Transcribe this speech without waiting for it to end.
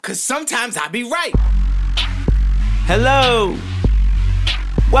'Cause sometimes I be right. Hello.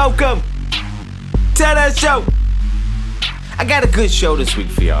 Welcome to the show. I got a good show this week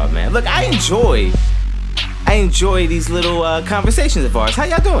for y'all, man. Look, I enjoy these little conversations of ours. How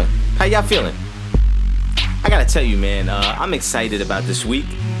y'all doing? How y'all feeling? I gotta tell you, man, I'm excited about this week.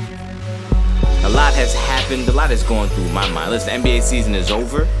 A lot has happened. A lot has gone through my mind. Listen, the NBA season is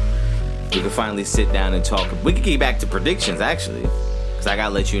over. We can finally sit down and talk. We can get back to predictions, actually. Because I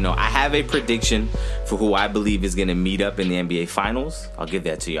gotta let you know, I have a prediction for who I believe is gonna meet up in the NBA Finals. I'll give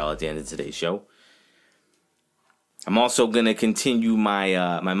that to y'all at the end of today's show. I'm also gonna continue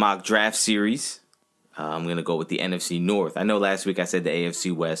my my mock draft series. I'm gonna go with the NFC North. I know last week I said the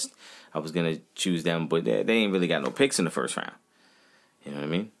AFC West. I was gonna choose them, but they ain't really got no picks in the first round. You know what I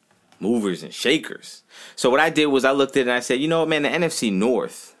mean? Movers and shakers. So what I did was I looked at it and I said, you know what, man, the NFC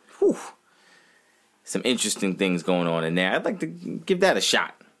North, whew, some interesting things going on in there. I'd like to give that a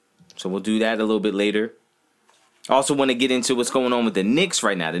shot. So we'll do that a little bit later. I also want to get into what's going on with the Knicks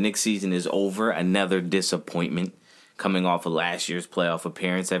right now. The Knicks season is over. Another disappointment coming off of last year's playoff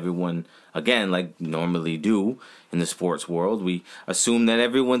appearance. Everyone, again, like normally do in the sports world, we assume that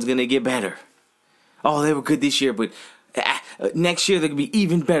everyone's going to get better. Oh, they were good this year, but next year they're going to be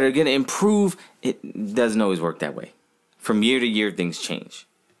even better, going to improve. It doesn't always work that way. From year to year, things change.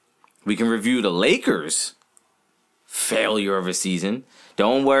 We can review the Lakers' failure of a season.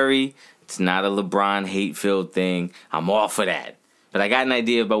 Don't worry, it's not a LeBron hate-filled thing. I'm all for that. But I got an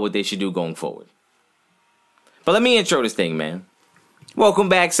idea about what they should do going forward. But let me intro this thing, man. Welcome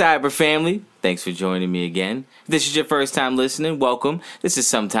back, Cyber Family. Thanks for joining me again. If this is your first time listening, welcome. This is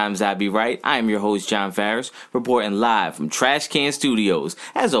Sometimes I Be Right. I am your host, John Farris, reporting live from Trash Can Studios.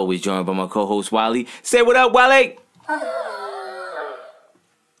 As always, joined by my co-host, Wally. Say what up, Wally!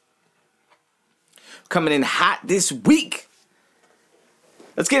 Coming in hot this week.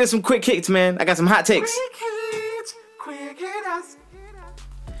 Let's get into some quick hits, man. I got some hot takes. Quick hits.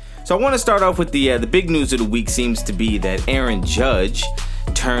 So I want to start off with the big news of the week seems to be that Aaron Judge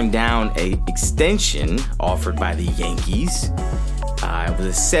turned down a extension offered by the Yankees. It was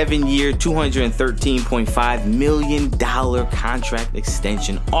a 7-year, $213.5 million contract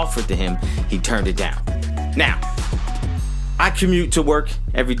extension offered to him. He turned it down. Now, I commute to work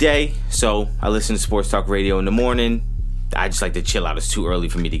every day, so I listen to sports talk radio in the morning. I just like to chill out. It's too early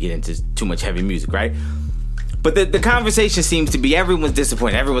for me to get into too much heavy music, right? But the conversation seems to be everyone's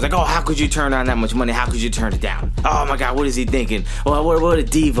disappointed. Everyone's like, oh, how could you turn down that much money? How could you turn it down? Oh, my God, what is he thinking? Oh, what a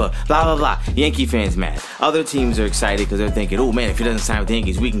diva. Blah, blah, blah. Yankee fans mad. Other teams are excited because they're thinking, oh, man, if he doesn't sign with the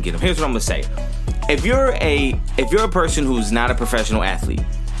Yankees, we can get him. Here's what I'm going to say. If you're a person who's not a professional athlete,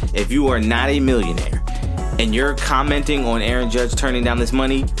 if you are not a millionaire, and you're commenting on Aaron Judge turning down this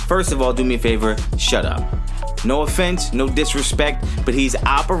money, first of all, do me a favor, shut up. No offense, no disrespect, but he's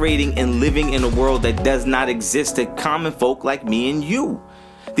operating and living in a world that does not exist to common folk like me and you.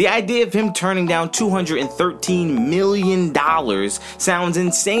 The idea of him turning down $213 million sounds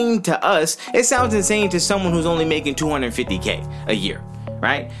insane to us. It sounds insane to someone who's only making $250K a year,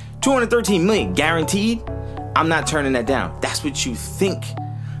 right? $213 million guaranteed? I'm not turning that down. That's what you think.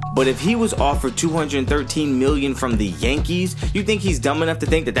 But if he was offered $213 million from the Yankees, you think he's dumb enough to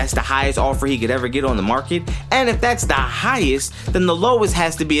think that that's the highest offer he could ever get on the market? And if that's the highest, then the lowest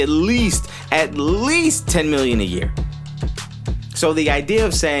has to be at least $10 million a year. So the idea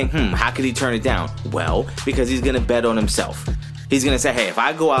of saying, how could he turn it down? Well, because he's going to bet on himself. He's going to say, hey, if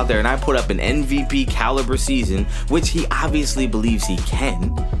I go out there and I put up an MVP caliber season, which he obviously believes he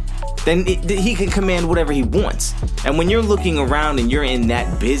can, then he can command whatever he wants. And when you're looking around and you're in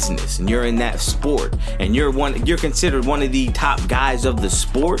that business and you're in that sport and you're considered one of the top guys of the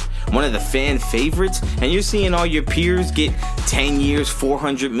sport, one of the fan favorites, and you're seeing all your peers get 10 years,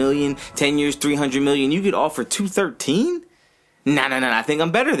 $400 million, 10 years, $300 million, you get offered $213? No, I think I'm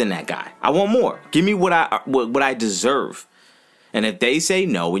better than that guy. I want more. Give me what I deserve. And if they say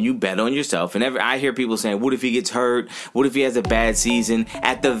no, when you bet on yourself, and I hear people saying, what if he gets hurt? What if he has a bad season?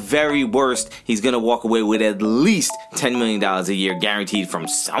 At the very worst, he's going to walk away with at least $10 million a year guaranteed from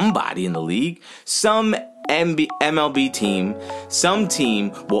somebody in the league. Some MLB team, some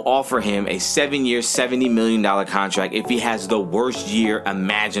team will offer him a 7-year, $70 million contract if he has the worst year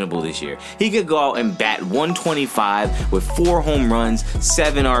imaginable this year. He could go out and bat 125 with 4 home runs,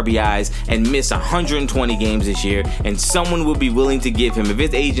 7 RBIs, and miss 120 games this year, and someone would be willing to give him, if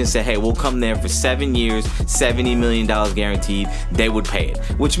his agent said, hey, we'll come there for 7 years, $70 million guaranteed, they would pay it.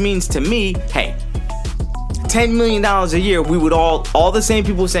 Which means to me, hey, $10 million a year, we would all the same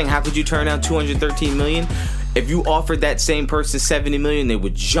people saying, how could you turn down $213 million? If you offered that same person $70 million, they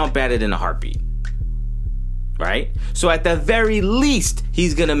would jump at it in a heartbeat. right? So at the very least,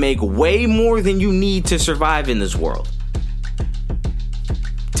 he's going to make way more than you need to survive in this world.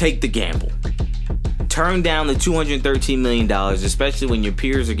 Take the gamble. Turn down the $213 million, especially when your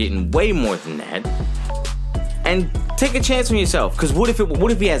peers are getting way more than that. And take a chance on yourself. Because what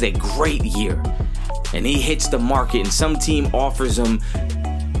if he has a great year and he hits the market and some team offers him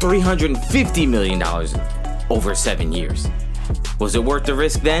 $350 million over 7 years? Was it worth the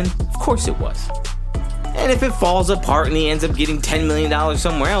risk then? Of course it was. And if it falls apart and he ends up getting $10 million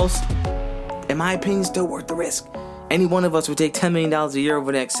somewhere else, in my opinion, still worth the risk. Any one of us would take $10 million a year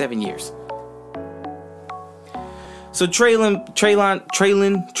over the next 7 years. So Treylon,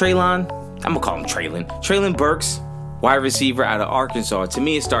 I'm going to call him Treylon Burks, wide receiver out of Arkansas, to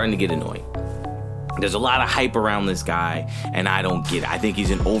me is starting to get annoying. There's a lot of hype around this guy, and I don't get it. I think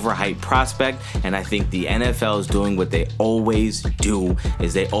he's an overhyped prospect, and I think the NFL is doing what they always do,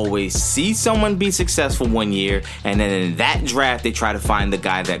 is they always see someone be successful one year, and then in that draft, they try to find the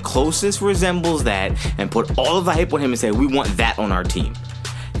guy that closest resembles that and put all of the hype on him and say, we want that on our team.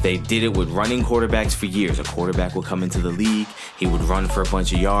 They did it with running quarterbacks for years. A quarterback would come into the league. He would run for a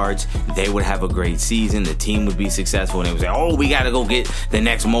bunch of yards. They would have a great season. The team would be successful. And they would say, oh, we got to go get the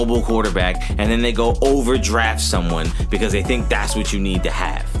next mobile quarterback. And then they go overdraft someone because they think that's what you need to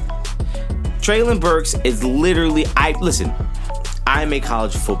have. Treylon Burks is literally, I'm a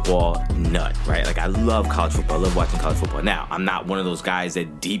college football nut, right? Like, I love college football. I love watching college football. Now, I'm not one of those guys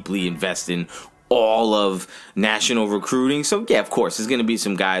that deeply invest in all of national recruiting. So yeah, of course, there's going to be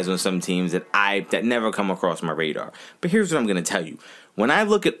some guys on some teams that never come across my radar. But here's what I'm going to tell you. When I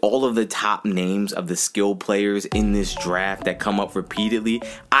look at all of the top names of the skill players in this draft that come up repeatedly,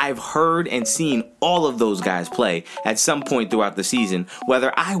 I've heard and seen all of those guys play at some point throughout the season,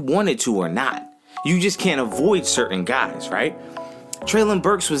 whether I wanted to or not. You just can't avoid certain guys, right? Treylon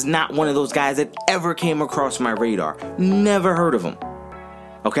Burks was not one of those guys that ever came across my radar. Never heard of him.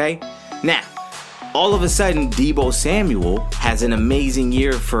 Okay? Now, all of a sudden, Deebo Samuel has an amazing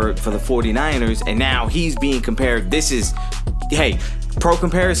year for the 49ers, and now he's being compared. Pro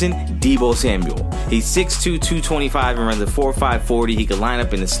comparison, Deebo Samuel. He's 6'2", 225 and runs a 4.5 40. He can line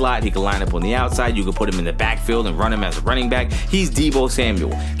up in the slot. He can line up on the outside. You can put him in the backfield and run him as a running back. He's Deebo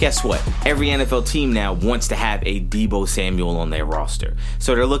Samuel. Guess what? Every NFL team now wants to have a Deebo Samuel on their roster.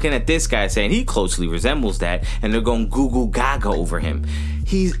 So they're looking at this guy saying he closely resembles that, and they're going Google Gaga over him.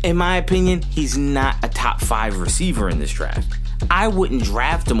 In my opinion, he's not a top 5 receiver in this draft. I wouldn't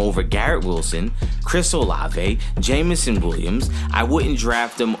draft him over Garrett Wilson, Chris Olave, Jameson Williams. I wouldn't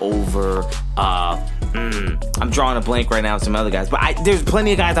draft him over, I'm drawing a blank right now on some other guys, but there's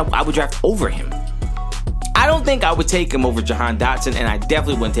plenty of guys I would draft over him. I don't think I would take him over Jahan Dotson, and I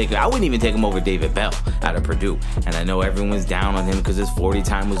definitely wouldn't take him. I wouldn't even take him over David Bell out of Purdue. And I know everyone's down on him because his 40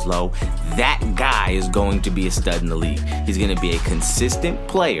 time was low. That guy is going to be a stud in the league. He's going to be a consistent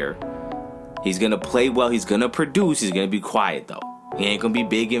player. He's going to play well. He's going to produce. He's going to be quiet, though. He ain't going to be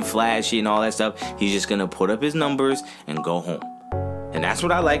big and flashy and all that stuff. He's just going to put up his numbers and go home. And that's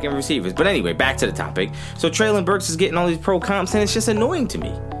what I like in receivers. But anyway, back to the topic. So Treylon Burks is getting all these pro comps, and it's just annoying to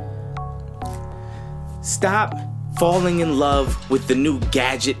me. Stop falling in love with the new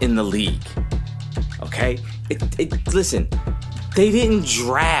gadget in the league. Okay? Listen, they didn't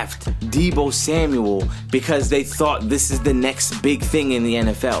draft Deebo Samuel because they thought this is the next big thing in the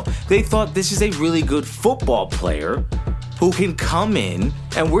NFL. They thought this is a really good football player who can come in,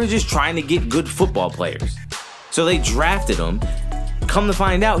 and we're just trying to get good football players. So they drafted him. Come to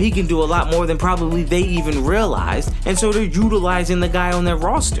find out, he can do a lot more than probably they even realized, and so they're utilizing the guy on their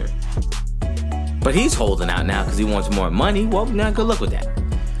roster. But he's holding out now because he wants more money. Well, now good luck with that.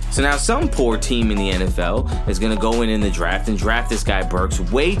 So now some poor team in the NFL is going to go in the draft and draft this guy Burks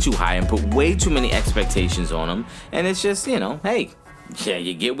way too high and put way too many expectations on him. And it's just, hey, yeah,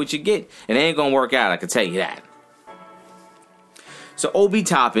 you get what you get. It ain't going to work out, I can tell you that. So Obi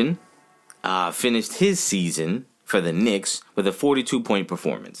Toppin finished his season for the Knicks with a 42-point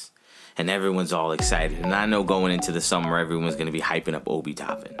performance. And everyone's all excited. And I know going into the summer, everyone's going to be hyping up Obi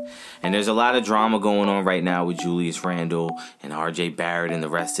Toppin. And there's a lot of drama going on right now with Julius Randle and RJ Barrett and the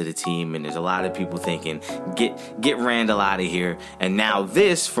rest of the team. And there's a lot of people thinking, get Randle out of here. And now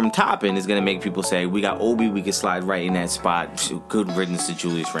this from Toppin is going to make people say, we got Obi, we can slide right in that spot. Good riddance to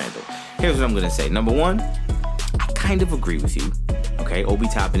Julius Randle. Here's what I'm going to say. Number one, I kind of agree with you. Okay, Obi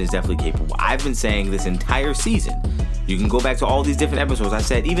Toppin is definitely capable. I've been saying this entire season. You can go back to all these different episodes. I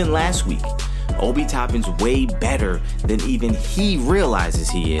said even last week, Obi Toppin's way better than even he realizes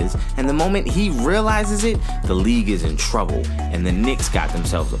he is. And the moment he realizes it, the league is in trouble. And the Knicks got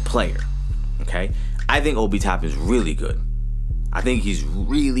themselves a player. Okay? I think Obi Toppin's really good. I think he's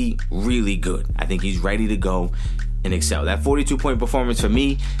really, really good. I think he's ready to go and excel. That 42-point performance for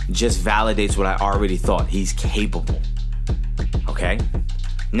me just validates what I already thought. He's capable. Okay?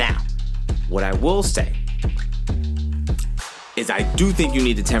 Now, what I will say is I do think you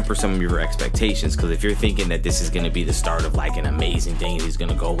need to temper some of your expectations, because if you're thinking that this is going to be the start of like an amazing thing, he's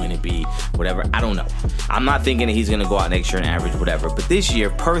going to go in and be whatever, I don't know. I'm not thinking that he's going to go out next year and average whatever, but this year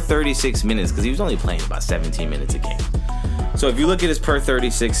per 36 minutes, because he was only playing about 17 minutes a game. So if you look at his per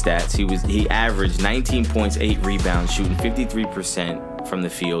 36 stats, he averaged 19 points, 8 rebounds, shooting 53% from the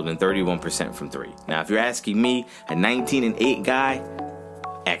field and 31% from three. Now, if you're asking me, a 19 and 8 guy,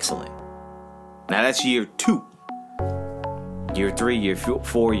 excellent. Now that's year 2. Year 3, year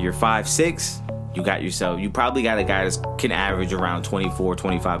 4, year 5, 6, you probably got a guy that can average around 24,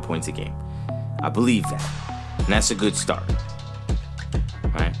 25 points a game. I believe that. And that's a good start.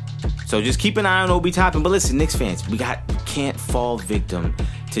 Right? So just keep an eye on Obi Toppin. But listen, Knicks fans, we can't fall victim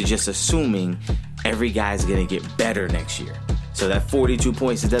to just assuming every guy's going to get better next year. So that 42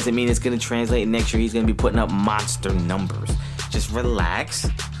 points, it doesn't mean it's going to translate next year. He's going to be putting up monster numbers. Just relax,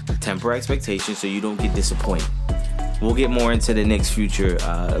 temper expectations so you don't get disappointed. We'll get more into the Knicks' future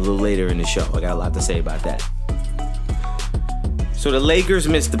a little later in the show. I got a lot to say about that. So the Lakers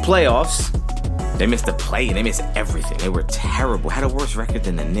missed the playoffs. They missed the play. They missed everything. They were terrible. Had a worse record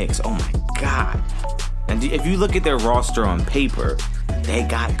than the Knicks. Oh, my God. And if you look at their roster on paper, they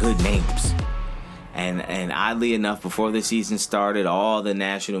got good names. And oddly enough, before the season started, all the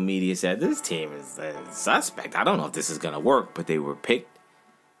national media said, this team is suspect. I don't know if this is going to work. But they were picked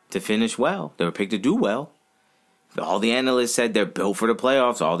to finish well. They were picked to do well. All the analysts said they're built for the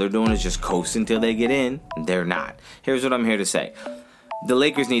playoffs. All they're doing is just coast until they get in. They're not. Here's what I'm here to say. The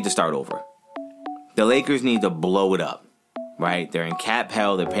Lakers need to start over. The Lakers need to blow it up, right? They're in cap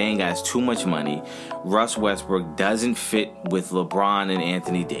hell. They're paying guys too much money. Russ Westbrook doesn't fit with LeBron and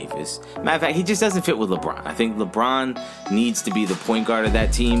Anthony Davis. Matter of fact, he just doesn't fit with LeBron. I think LeBron needs to be the point guard of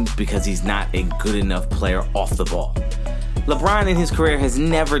that team because he's not a good enough player off the ball. LeBron in his career has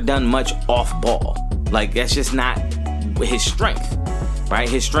never done much off ball. Like, that's just not his strength, right?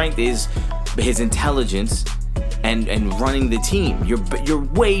 His strength is his intelligence and running the team. You're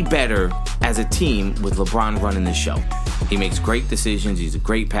way better as a team with LeBron running the show. He makes great decisions. He's a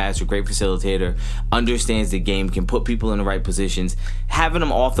great passer, great facilitator, understands the game, can put people in the right positions. Having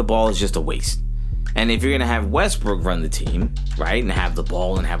him off the ball is just a waste. And if you're going to have Westbrook run the team, right, and have the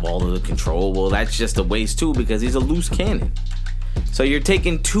ball and have all of the control, well, that's just a waste too because he's a loose cannon. So you're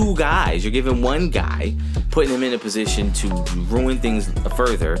taking two guys, you're giving one guy, putting him in a position to ruin things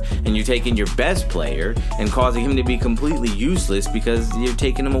further, and you're taking your best player and causing him to be completely useless because you're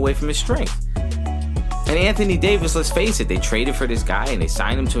taking him away from his strength. And Anthony Davis, let's face it, they traded for this guy and they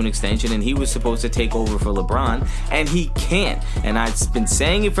signed him to an extension and he was supposed to take over for LeBron, and he can't. And I've been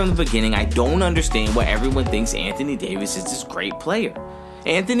saying it from the beginning, I don't understand why everyone thinks Anthony Davis is this great player.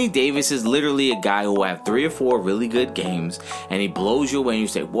 Anthony Davis is literally a guy who will have 3 or 4 really good games and he blows you away and you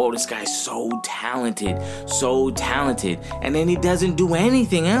say, whoa, this guy's so talented, and then he doesn't do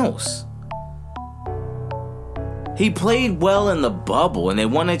anything else. He played well in the bubble and they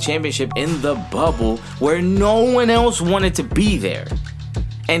won a championship in the bubble where no one else wanted to be there.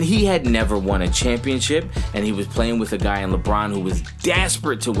 And he had never won a championship, and he was playing with a guy in LeBron who was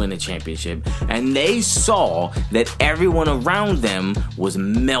desperate to win a championship. And they saw that everyone around them was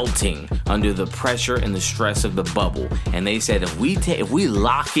melting under the pressure and the stress of the bubble. And they said, if we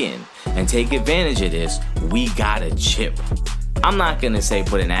lock in and take advantage of this, we got a chip. I'm not going to say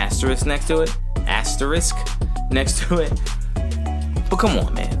put an asterisk next to it. But come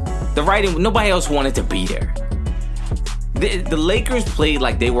on, man. The writing, nobody else wanted to be there. The Lakers played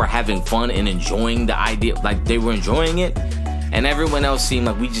like they were having fun and enjoying the idea, like they were enjoying it, and everyone else seemed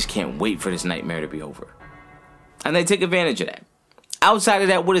like we just can't wait for this nightmare to be over. And they took advantage of that. Outside of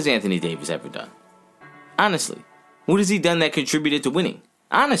that, what has Anthony Davis ever done? Honestly, what has he done that contributed to winning?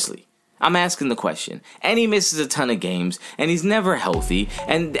 Honestly, I'm asking the question. And he misses a ton of games, and he's never healthy,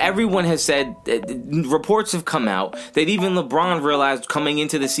 and everyone has said, reports have come out that even LeBron realized coming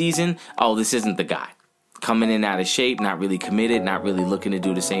into the season, oh, this isn't the guy. Coming in out of shape, not really committed, not really looking to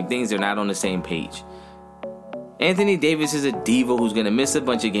do the same things. They're not on the same page. Anthony Davis is a diva who's going to miss a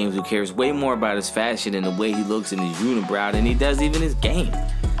bunch of games, who cares way more about his fashion and the way he looks in his unibrow than he does even his game.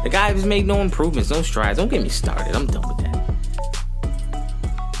 The guy has made no improvements, no strides. Don't get me started. I'm done with that.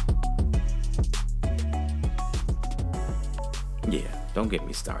 Yeah, don't get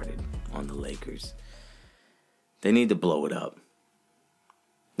me started on the Lakers. They need to blow it up.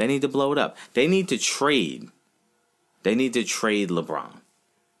 They need to blow it up. They need to trade. They need to trade LeBron.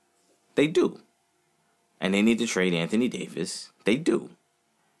 They do. And they need to trade Anthony Davis. They do.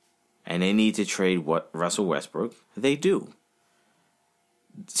 And they need to trade Russell Westbrook. They do.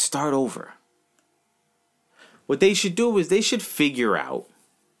 Start over. What they should do is they should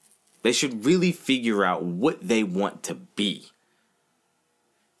really figure out what they want to be.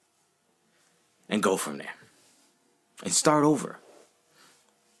 And go from there. And start over.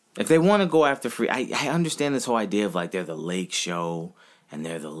 If they want to go after free, I understand this whole idea of like they're the Lake Show and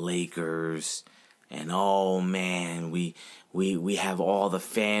they're the Lakers and oh man, we have all the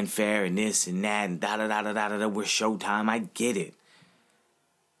fanfare and this and that and da da da da da da. We're Showtime. I get it,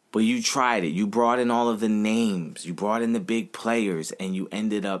 but you tried it. You brought in all of the names. You brought in the big players, and you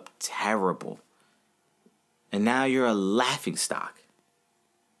ended up terrible. And now you're a laughingstock.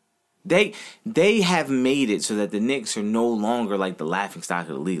 They have made it so that the Knicks are no longer like the laughingstock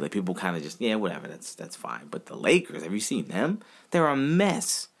of the league. Like people kind of just, yeah, whatever, that's fine. But the Lakers, have you seen them? They're a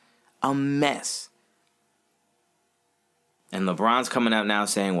mess. A mess. And LeBron's coming out now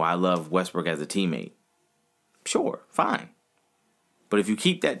saying, well, I love Westbrook as a teammate. Sure, fine. But if you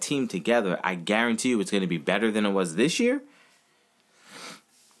keep that team together, I guarantee you it's going to be better than it was this year.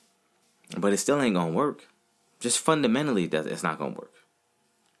 But it still ain't going to work. Just fundamentally, it's not going to work.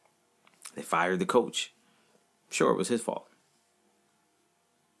 They fired the coach. Sure, it was his fault.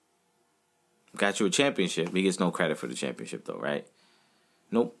 Got you a championship. He gets no credit for the championship, though, right?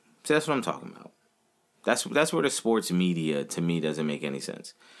 Nope. So that's what I'm talking about. That's where the sports media, to me, doesn't make any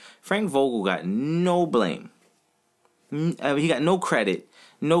sense. Frank Vogel got no blame. He got no credit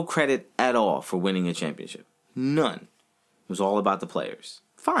at all for winning a championship. None. It was all about the players.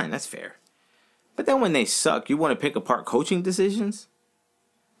 Fine, that's fair. But then when they suck, you want to pick apart coaching decisions?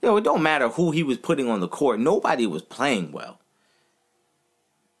 Yo, it don't matter who he was putting on the court. Nobody was playing well.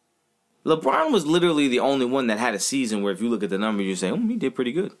 LeBron was literally the only one that had a season where if you look at the numbers, you say, he did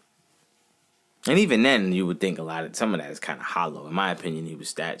pretty good. And even then, you would think some of that is kind of hollow. In my opinion, he was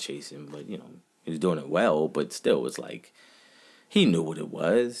stat chasing, but, he was doing it well. But still, it's like, he knew what it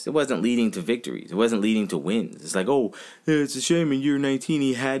was. It wasn't leading to victories. It wasn't leading to wins. It's like, it's a shame in year 19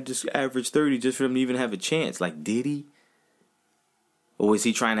 he had to average 30 just for him to even have a chance. Like, did he? Or was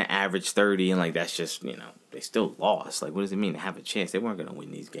he trying to average 30 and, like, that's just, they still lost. Like, what does it mean to have a chance? They weren't going to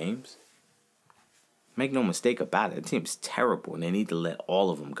win these games. Make no mistake about it. The team's terrible, and they need to let all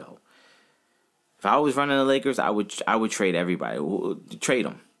of them go. If I was running the Lakers, I would trade everybody. Trade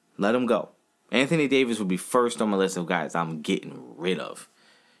them. Let them go. Anthony Davis would be first on my list of guys I'm getting rid of.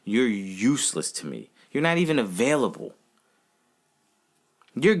 You're useless to me. You're not even available.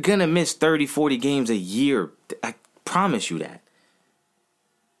 You're going to miss 30, 40 games a year. I promise you that.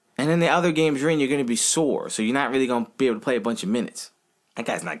 And then the other games you're in, you're going to be sore. So you're not really going to be able to play a bunch of minutes. That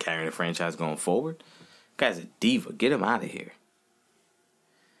guy's not carrying the franchise going forward. That guy's a diva. Get him out of here.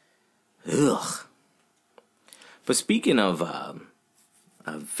 Ugh. But speaking of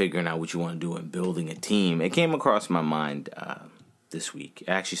figuring out what you want to do and building a team, it came across my mind this week. It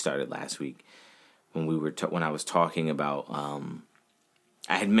actually started last week when when I was talking about.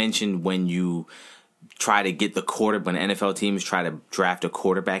 I had mentioned when you try to get when NFL teams try to draft a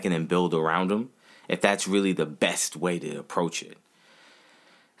quarterback and then build around him, if that's really the best way to approach it.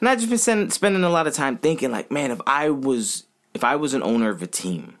 And I've just been spending a lot of time thinking, like, man, if I was an owner of a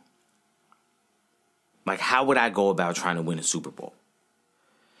team, like, how would I go about trying to win a Super Bowl?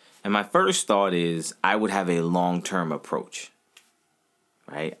 And my first thought is I would have a long-term approach,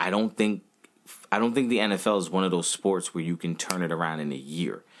 right? I don't think the NFL is one of those sports where you can turn it around in a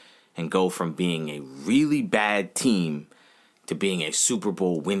year and go from being a really bad team to being a Super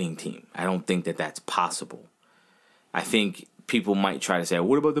Bowl winning team. I don't think that that's possible. I think people might try to say,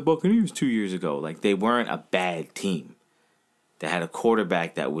 what about the Buccaneers 2 years ago? Like, they weren't a bad team. They had a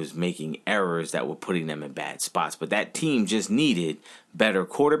quarterback that was making errors that were putting them in bad spots. But that team just needed better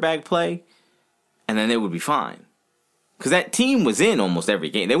quarterback play, and then they would be fine. Because that team was in almost every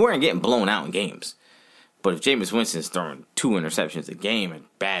game. They weren't getting blown out in games. But if Jameis Winston's throwing 2 interceptions a game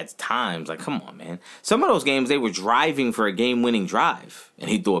at bad times, like, come on, man. Some of those games, they were driving for a game-winning drive, and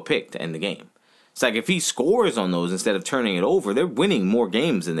he'd throw a pick to end the game. It's like if he scores on those instead of turning it over, they're winning more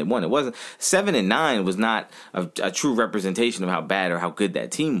games than they won. It wasn't 7-9 was not a true representation of how bad or how good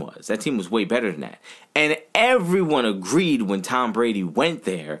that team was. That team was way better than that. And everyone agreed when Tom Brady went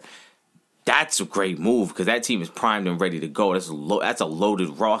there, that's a great move because that team is primed and ready to go. That's a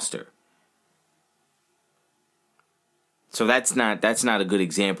loaded roster. So that's not a good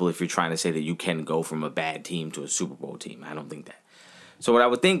example if you're trying to say that you can go from a bad team to a Super Bowl team. I don't think that. So what I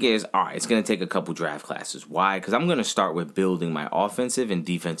would think is, all right, it's going to take a couple draft classes. Why? Because I'm going to start with building my offensive and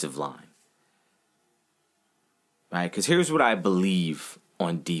defensive line. Right? Because here's what I believe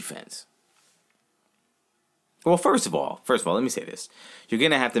on defense. Well, first of all, let me say this. You're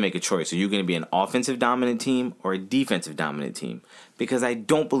going to have to make a choice. Are you going to be an offensive dominant team or a defensive dominant team? Because I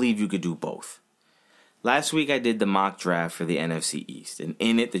don't believe you could do both. Last week I did the mock draft for the NFC East, and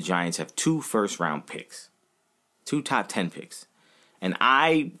in it the Giants have 2 first-round picks, 2 top 10 picks. And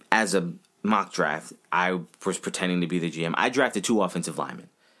I, as a mock draft, I was pretending to be the GM. I drafted 2 offensive linemen.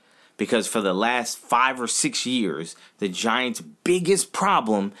 Because for the last 5 or 6 years, the Giants' biggest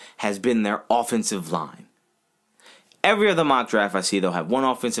problem has been their offensive line. Every other mock draft I see, they'll have 1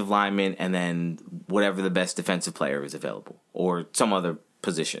 offensive lineman and then whatever the best defensive player is available. Or some other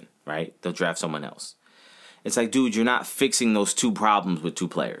position, right? They'll draft someone else. It's like, dude, you're not fixing those 2 problems with 2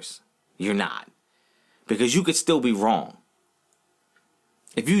 players. You're not. Because you could still be wrong.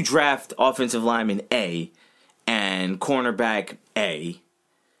 If you draft offensive lineman A and cornerback A,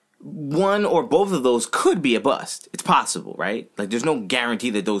 one or both of those could be a bust. It's possible, right? Like, there's no guarantee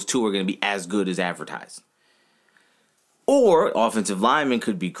that those 2 are going to be as good as advertised. Or offensive lineman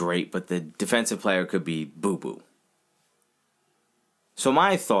could be great, but the defensive player could be boo-boo. So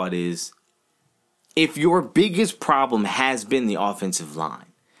my thought is, if your biggest problem has been the offensive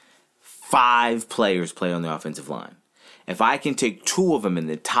line, 5 players play on the offensive line. If I can take 2 of them in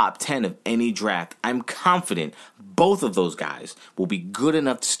the top 10 of any draft, I'm confident both of those guys will be good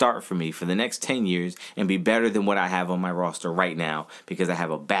enough to start for me for the next 10 years and be better than what I have on my roster right now because I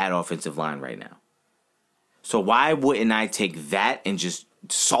have a bad offensive line right now. So why wouldn't I take that and just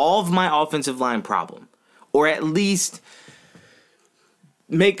solve my offensive line problem? Or at least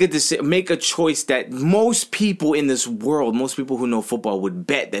make a choice that most people in this world, most people who know football would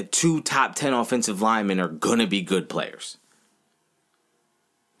bet that 2 top 10 offensive linemen are going to be good players.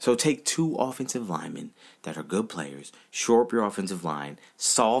 So take 2 offensive linemen that are good players, shore up your offensive line,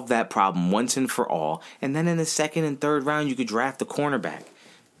 solve that problem once and for all, and then in the 2nd and 3rd round, you could draft a cornerback.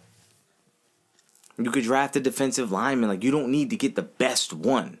 You could draft a defensive lineman. Like, you don't need to get the best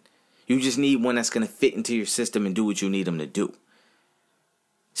one. You just need one that's going to fit into your system and do what you need them to do.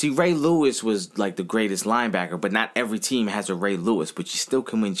 See, Ray Lewis was like the greatest linebacker, but not every team has a Ray Lewis, but you still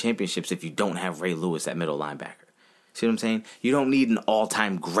can win championships if you don't have Ray Lewis at middle linebacker. See what I'm saying? You don't need an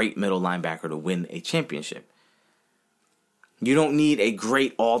all-time great middle linebacker to win a championship. You don't need a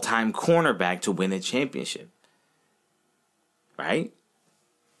great all-time cornerback to win a championship. Right?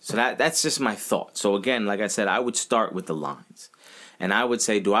 So that's just my thought. So again, like I said, I would start with the lines. And I would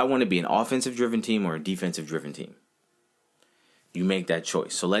say, do I want to be an offensive-driven team or a defensive-driven team? You make that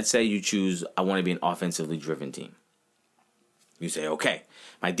choice. So let's say you choose, I want to be an offensively driven team. You say, okay,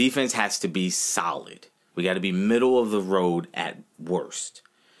 my defense has to be solid. We got to be middle of the road at worst.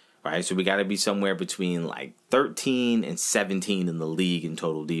 Right? So we got to be somewhere between like 13 and 17 in the league in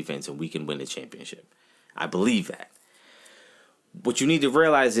total defense, and we can win a championship. I believe that. What you need to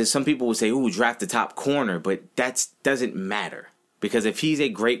realize is some people will say, ooh, draft the top corner, but that doesn't matter. Because if he's a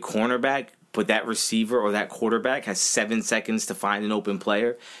great cornerback, but that receiver or that quarterback has 7 seconds to find an open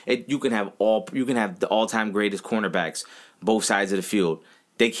player, you can have the all-time greatest cornerbacks both sides of the field.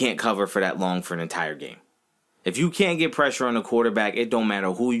 They can't cover for that long for an entire game. If you can't get pressure on the quarterback, it don't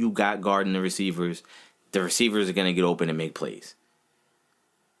matter who you got guarding the receivers are going to get open and make plays.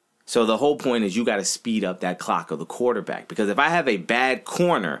 So the whole point is you got to speed up that clock of the quarterback. Because if I have a bad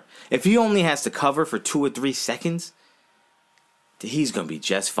corner, if he only has to cover for 2 or 3 seconds, he's going to be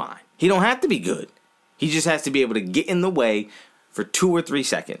just fine. He don't have to be good. He just has to be able to get in the way for 2 or 3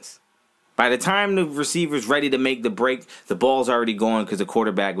 seconds. By the time the receiver's ready to make the break, the ball's already gone because the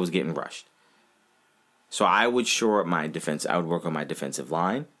quarterback was getting rushed. So I would shore up my defense. I would work on my defensive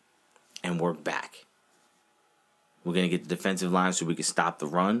line and work back. We're going to get the defensive line so we can stop the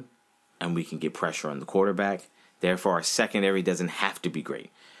run and we can get pressure on the quarterback. Therefore, our secondary doesn't have to be great.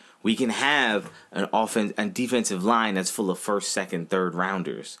 We can have an offense and defensive line that's full of 1st, 2nd, 3rd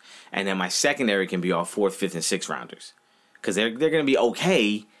rounders. And then my secondary can be all 4th, 5th, and 6th rounders. Because they're going to be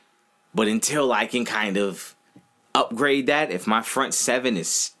okay, but until I can kind of upgrade that, if my front 7 is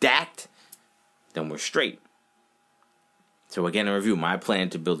stacked, then we're straight. So again, in review, my plan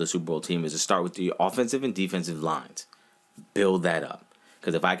to build a Super Bowl team is to start with the offensive and defensive lines. Build that up.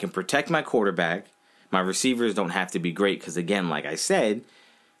 Because if I can protect my quarterback, my receivers don't have to be great. Because again, like I said,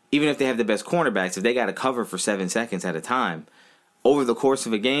 even if they have the best cornerbacks, if they got to cover for 7 seconds at a time, over the course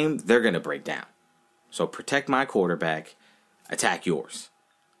of a game, they're going to break down. So protect my quarterback, attack yours.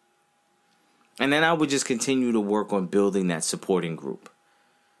 And then I would just continue to work on building that supporting group.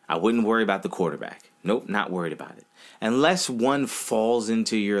 I wouldn't worry about the quarterback. Nope, not worried about it. Unless one falls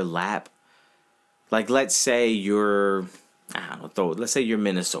into your lap. Like let's say you're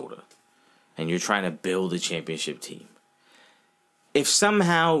Minnesota and you're trying to build a championship team. if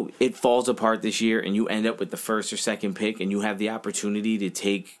somehow it falls apart this year and you end up with the first or second pick and you have the opportunity to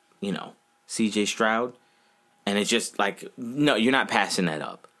take, CJ Stroud, and it's just like, no, you're not passing that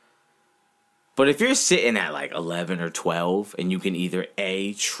up. But if you're sitting at like 11 or 12 and you can either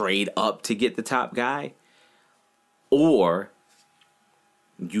A, trade up to get the top guy, or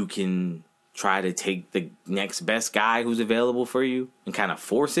you can try to take the next best guy who's available for you and kind of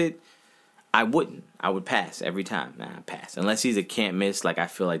force it, I wouldn't. I would pass every time. I'd pass. Unless he's a can't miss, like I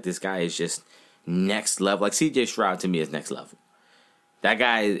feel like this guy is just next level. Like CJ Stroud to me is next level. That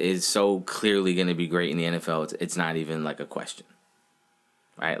guy is so clearly going to be great in the NFL. It's not even like a question.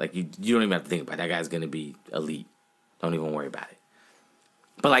 Right? Like you don't even have to think about it. That guy's going to be elite. Don't even worry about it.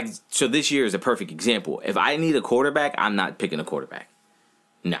 But so this year is a perfect example. If I need a quarterback, I'm not picking a quarterback.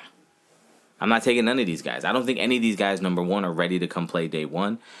 Nah. I'm not taking none of these guys. I don't think any of these guys, number one, are ready to come play day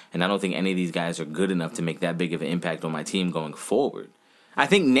one. And I don't think any of these guys are good enough to make that big of an impact on my team going forward. I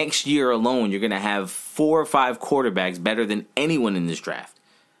think next year alone, you're going to have 4 or 5 quarterbacks better than anyone in this draft.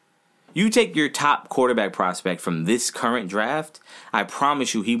 You take your top quarterback prospect from this current draft, I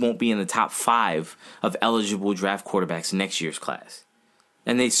promise you he won't be in the top 5 of eligible draft quarterbacks next year's class.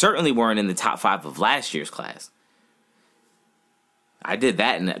 And they certainly weren't in the top 5 of last year's class. I did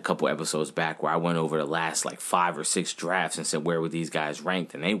that in a couple episodes back where I went over the last 5 or 6 drafts and said where were these guys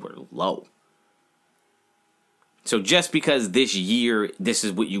ranked, and they were low. So just because this year this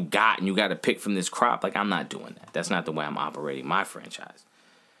is what you got and you got to pick from this crop, I'm not doing that. That's not the way I'm operating my franchise.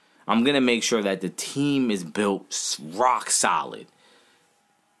 I'm going to make sure that the team is built rock solid.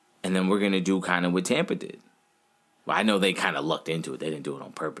 And then we're going to do kind of what Tampa did. Well, I know they kind of lucked into it. They didn't do it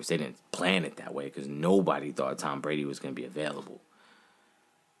on purpose. They didn't plan it that way because nobody thought Tom Brady was going to be available.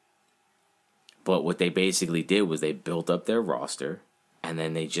 But what they basically did was they built up their roster, and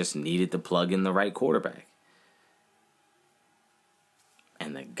then they just needed to plug in the right quarterback.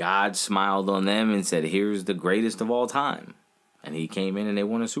 And the God smiled on them and said, here's the greatest of all time. And he came in and they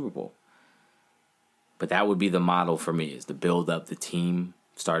won a Super Bowl. But that would be the model for me, is to build up the team,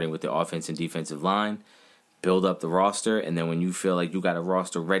 starting with the offense and defensive line, build up the roster, and then when you feel like you got a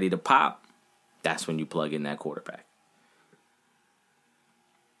roster ready to pop, that's when you plug in that quarterback.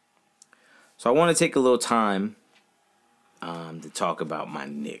 So I want to take a little time to talk about my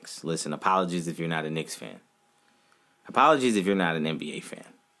Knicks. Listen, apologies if you're not a Knicks fan. Apologies if you're not an NBA fan.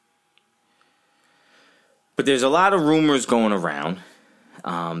 But there's a lot of rumors going around.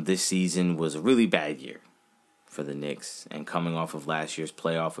 This season was a really bad year for the Knicks. And coming off of last year's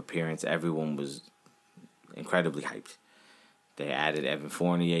playoff appearance, everyone was incredibly hyped. They added Evan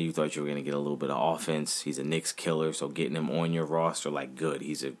Fournier. You thought you were going to get a little bit of offense. He's a Knicks killer, so getting him on your roster, good.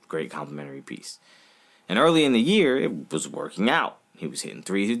 He's a great complimentary piece. And early in the year, it was working out. He was hitting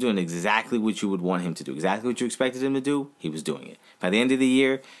threes. He was doing exactly what you would want him to do. Exactly what you expected him to do, he was doing it. By the end of the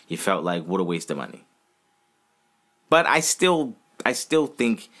year, you felt like, what a waste of money. But I still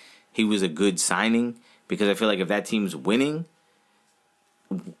think he was a good signing because I feel like if that team's winning,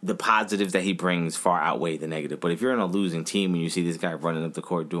 the positives that he brings far outweigh the negative. But if you're on a losing team and you see this guy running up the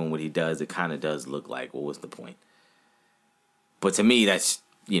court doing what he does, it kind of does look like, well, what's the point? But to me, that's,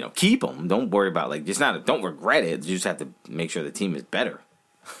 keep him. Don't worry about, don't regret it. You just have to make sure the team is better.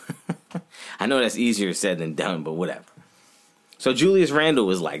 I know that's easier said than done, but whatever. So Julius Randle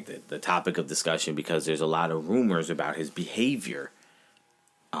was the topic of discussion because there's a lot of rumors about his behavior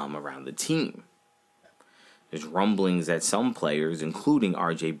around the team. There's rumblings that some players, including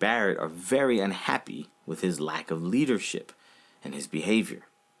R.J. Barrett, are very unhappy with his lack of leadership and his behavior.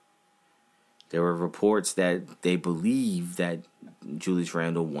 There were reports that they believe that Julius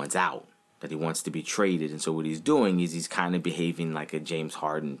Randle wants out, that he wants to be traded. And so what he's doing is he's kind of behaving like a James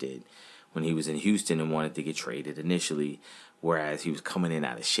Harden did when he was in Houston and wanted to get traded initially, whereas he was coming in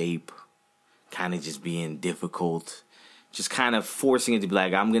out of shape, kind of just being difficult, just kind of forcing it to be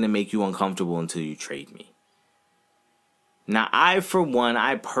like, I'm going to make you uncomfortable until you trade me. Now, I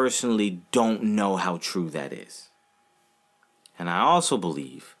personally don't know how true that is. And I also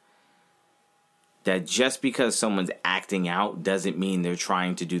believe that just because someone's acting out doesn't mean they're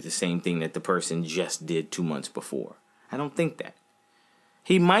trying to do the same thing that the person just did 2 months before. I don't think that.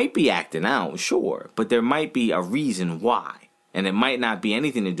 He might be acting out, sure, but there might be a reason why. And it might not be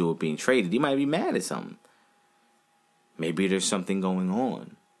anything to do with being traded. He might be mad at something. Maybe there's something going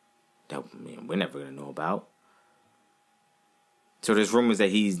on that we're never going to know about. So there's rumors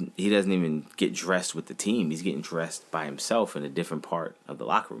that he doesn't even get dressed with the team. He's getting dressed by himself in a different part of the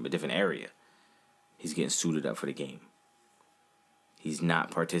locker room, a different area. He's getting suited up for the game. He's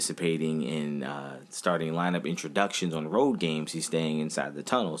not participating in starting lineup introductions on road games. He's staying inside the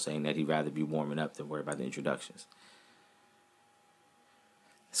tunnel, saying that he'd rather be warming up than worry about the introductions.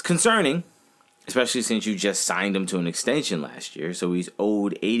 It's concerning, especially since you just signed him to an extension last year, so he's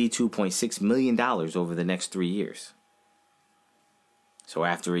owed $82.6 million over the next 3 years. So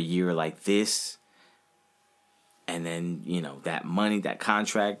after a year like this, and then, that money, that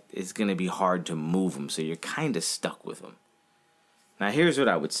contract, it's going to be hard to move him, so you're kind of stuck with him. Now, here's what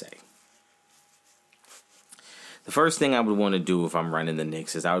I would say. The first thing I would want to do if I'm running the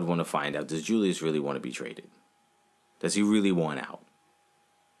Knicks is I would want to find out, does Julius really want to be traded? Does he really want out?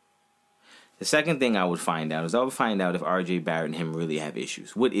 The second thing I would find out is I would find out if R.J. Barrett and him really have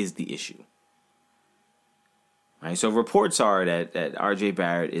issues. What is the issue? Right, so reports are that R.J.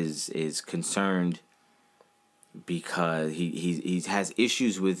 Barrett is concerned because he has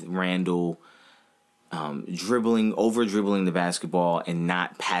issues with Randle over dribbling the basketball and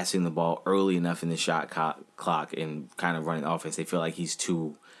not passing the ball early enough in the shot clock and kind of running offense. They feel like he's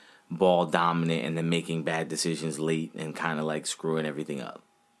too ball dominant and then making bad decisions late and kind of like screwing everything up.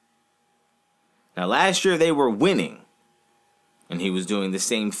 Now, last year they were winning, and he was doing the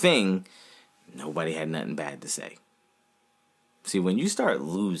same thing. Nobody had nothing bad to say. See, when you start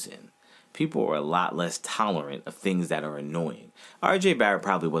losing, people are a lot less tolerant of things that are annoying. R.J. Barrett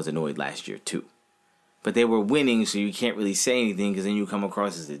probably was annoyed last year, too. But they were winning, so you can't really say anything because then you come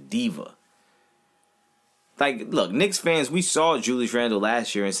across as a diva. Like, look, Knicks fans, we saw Julius Randle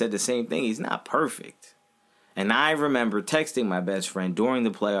last year and said the same thing. He's not perfect. And I remember texting my best friend during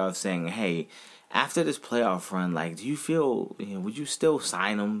the playoffs saying, hey, after this playoff run, like, do you feel, would you still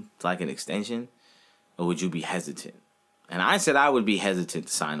sign him to like an extension? Or would you be hesitant? And I said I would be hesitant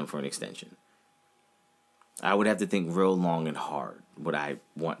to sign him for an extension. I would have to think real long and hard. Would I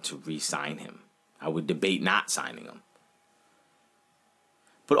want to re-sign him? I would debate not signing him.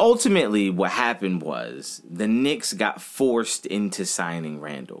 But ultimately, what happened was the Knicks got forced into signing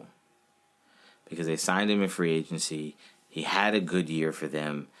Randle because they signed him in free agency. He had a good year for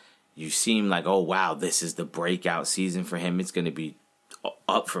them. You seem like, oh, wow, this is the breakout season for him. It's going to be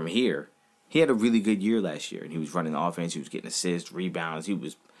up from here. He had a really good year last year, and he was running offense. He was getting assists, rebounds. He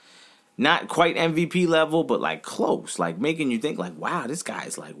was not quite MVP level, but like close, like making you think like, wow, this guy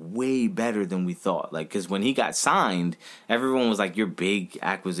is like way better than we thought. Like, because when he got signed, everyone was like, your big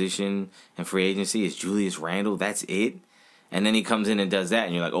acquisition and free agency is Julius Randle. That's it. And then he comes in and does that,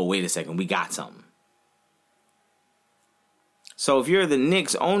 and you're like, oh, wait a second, we got something. So if you're the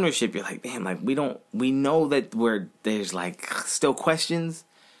Knicks ownership, you're like, damn, like we know that there's like still questions,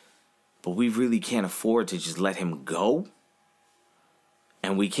 but we really can't afford to just let him go.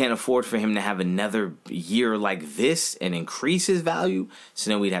 And we can't afford for him to have another year like this and increase his value.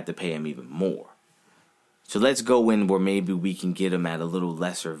 So then we'd have to pay him even more. So let's go in where maybe we can get him at a little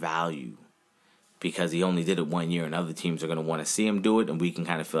lesser value because he only did it 1 year and other teams are going to want to see him do it. And we can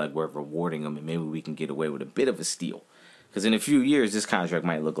kind of feel like we're rewarding him and maybe we can get away with a bit of a steal. Because in a few years, this contract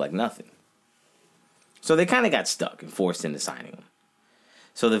might look like nothing. So they kind of got stuck and forced into signing him.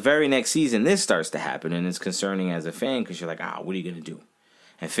 So the very next season, this starts to happen, and it's concerning as a fan because you're like, what are you going to do?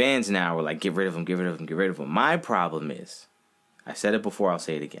 And fans now are like, get rid of him, get rid of him, get rid of him. My problem is, I said it before, I'll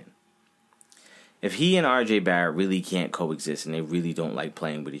say it again. If he and R.J. Barrett really can't coexist and they really don't like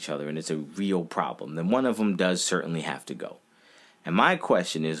playing with each other and it's a real problem, then one of them does certainly have to go. And my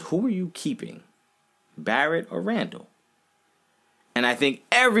question is, who are you keeping? Barrett or Randle? And I think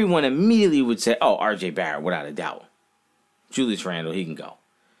everyone immediately would say, R.J. Barrett, without a doubt. Julius Randle, he can go.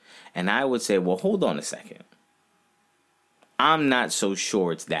 And I would say, well, hold on a second. I'm not so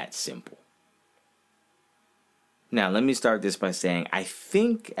sure it's that simple. Now, let me start this by saying I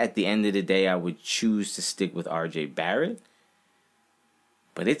think at the end of the day I would choose to stick with R.J. Barrett,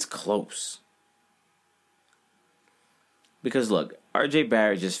 but it's close. Because look, R.J.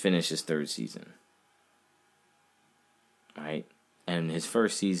 Barrett just finished his third season. Right? And his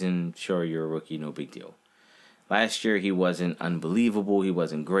first season, sure, you're a rookie, no big deal. Last year, he wasn't unbelievable. He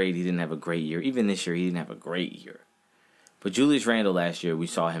wasn't great. He didn't have a great year. Even this year, he didn't have a great year. But Julius Randle last year, we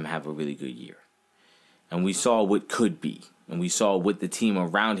saw him have a really good year. And we saw what could be. And we saw what the team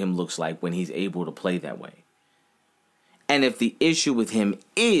around him looks like when he's able to play that way. And if the issue with him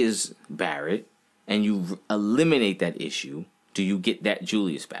is Barrett, and you eliminate that issue, do you get that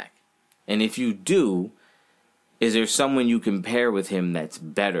Julius back? And if you do, is there someone you can pair with him that's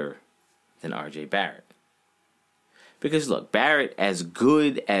better than R.J. Barrett? Because look, Barrett, as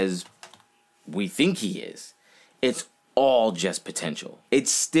good as we think he is, it's all just potential.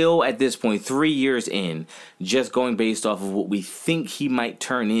 It's still, at this point, 3 years in, just going based off of what we think he might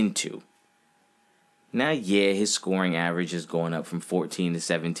turn into. Now, yeah, his scoring average is going up from 14 to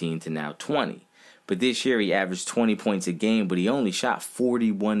 17 to now 20. But this year he averaged 20 points a game, but he only shot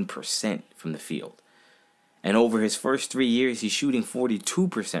 41% from the field. And over his first 3 years, he's shooting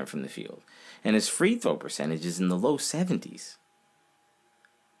 42% from the field. And his free throw percentage is in the low 70s.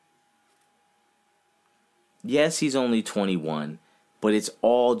 Yes, he's only 21, but it's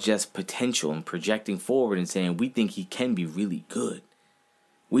all just potential and projecting forward and saying we think he can be really good.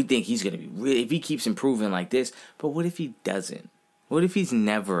 We think he's going to be really, if he keeps improving like this, but what if he doesn't? What if he's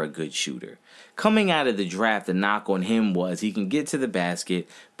never a good shooter? Coming out of the draft, the knock on him was he can get to the basket,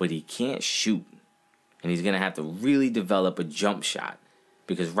 but he can't shoot. And he's going to have to really develop a jump shot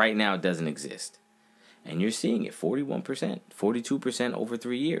because right now it doesn't exist. And you're seeing it, 41%, 42% over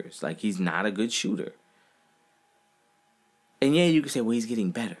 3 years. Like, he's not a good shooter. And yeah, you can say, well, he's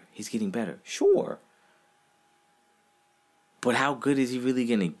getting better. He's getting better. Sure. But how good is he really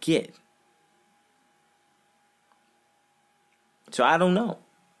going to get? So I don't know.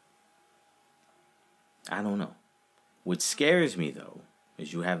 What scares me, though,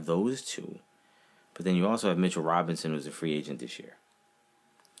 is you have those two. But then you also have Mitchell Robinson, who's a free agent this year.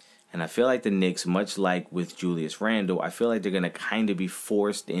 And I feel like the Knicks, much like with Julius Randle, I feel like they're going to kind of be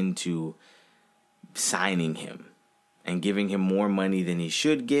forced into signing him and giving him more money than he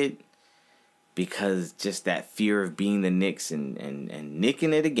should get because just that fear of being the Knicks and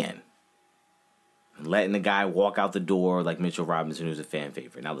nicking it again. Letting the guy walk out the door like Mitchell Robinson, who's a fan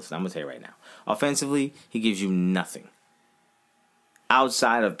favorite. Now listen, I'm going to tell you right now. Offensively, he gives you nothing.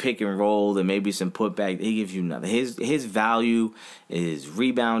 Outside of pick and roll and maybe some putback, he gives you nothing. His value is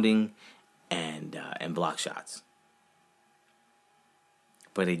rebounding and block shots.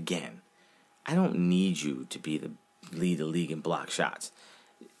 But again, I don't need you to lead the league in block shots.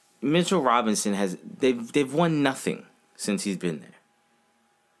 Mitchell Robinson they've won nothing since he's been there.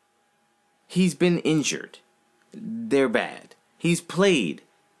 He's been injured. They're bad. He's played.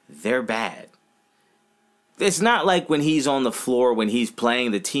 They're bad. It's not like when he's on the floor, when he's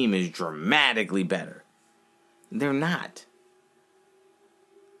playing, the team is dramatically better. They're not.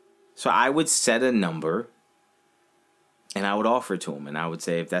 So I would set a number and I would offer it to him. And I would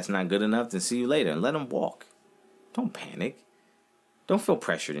say, if that's not good enough, then see you later and let him walk. Don't panic. Don't feel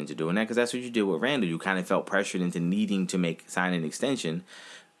pressured into doing that because that's what you did with Randle. You kind of felt pressured into needing to sign an extension.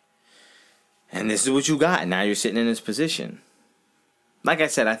 And this is what you got. Now you're sitting in this position. Like I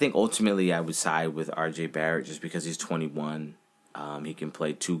said, I think ultimately I would side with R.J. Barrett just because he's 21. He can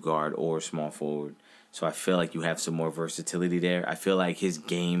play two guard or small forward. So I feel like you have some more versatility there. I feel like his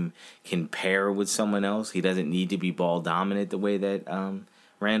game can pair with someone else. He doesn't need to be ball dominant the way that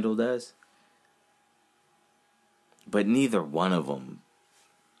Randle does. But neither one of them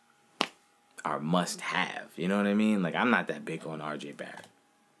are must-have. You know what I mean? Like, I'm not that big on R.J. Barrett.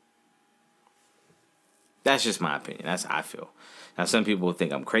 That's just my opinion. That's how I feel. Now, some people will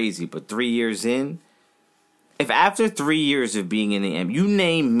think I'm crazy, but 3 years in, if after 3 years of being in the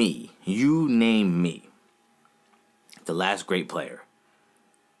NBA, you name me, the last great player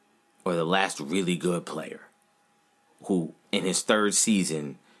or the last really good player who in his third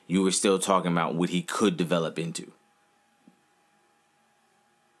season you were still talking about what he could develop into.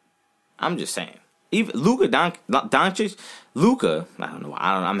 I'm just saying. Even Luka Doncic, I don't know.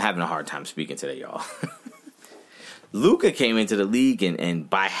 I'm having a hard time speaking today, y'all. Luka came into the league and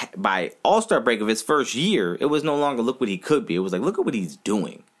by All-Star break of his first year, it was no longer look what he could be. It was like, look at what he's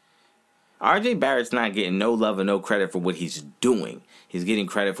doing. R.J. Barrett's not getting no love and no credit for what he's doing. He's getting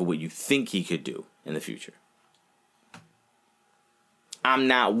credit for what you think he could do in the future. I'm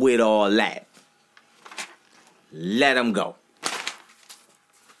not with all that. Let him go.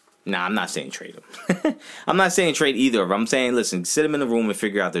 Nah, I'm not saying trade him. I'm not saying trade either of them. I'm saying, listen, sit them in the room and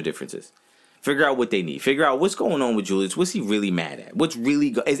figure out their differences. Figure out what they need. Figure out what's going on with Julius. What's he really mad at? What's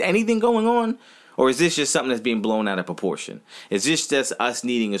really is anything going on? Or is this just something that's being blown out of proportion? Is this just us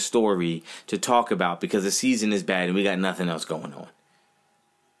needing a story to talk about because the season is bad and we got nothing else going on?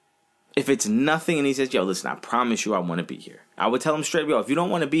 If it's nothing and he says, yo, listen, I promise you I want to be here. I would tell him straight, yo, if you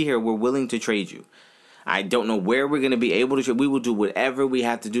don't want to be here, we're willing to trade you. I don't know where we're going to be able to trade. We will do whatever we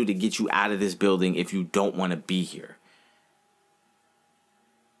have to do to get you out of this building if you don't want to be here.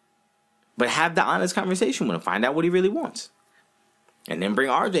 But have the honest conversation with him. Find out what he really wants. And then bring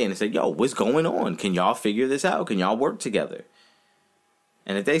RJ in and say, yo, what's going on? Can y'all figure this out? Can y'all work together?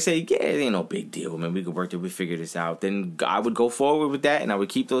 And if they say, yeah, it ain't no big deal, man, we could work till we figure this out, then I would go forward with that, and I would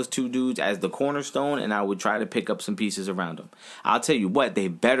keep those two dudes as the cornerstone, and I would try to pick up some pieces around them. I'll tell you what, they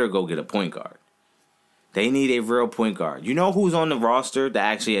better go get a point guard. They need a real point guard. You know who's on the roster that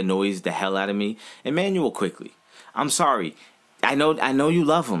actually annoys the hell out of me? Emmanuel Quickley. I'm sorry. I know you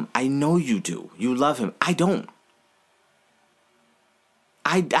love him. I know you do. You love him. I don't.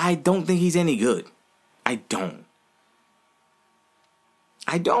 I don't think he's any good. I don't.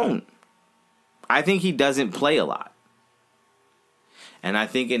 I think he doesn't play a lot. And I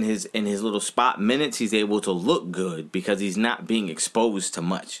think in his little spot minutes, he's able to look good because he's not being exposed to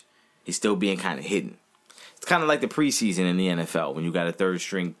much. He's still being kind of hidden. It's kind of like the preseason in the NFL when you got a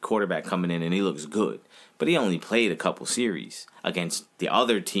third-string quarterback coming in and he looks good. But he only played a couple series against the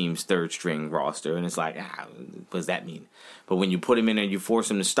other team's third-string roster. And it's like, what does that mean? But when you put him in and you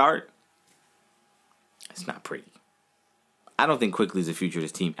force him to start, it's not pretty. I don't think Quickly's the future of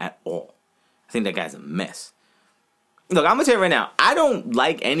this team at all. I think that guy's a mess. Look, I'm going to tell you right now, I don't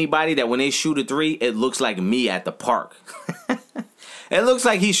like anybody that when they shoot a three, it looks like me at the park. It looks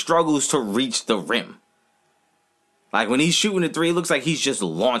like he struggles to reach the rim. Like when he's shooting a three, it looks like he's just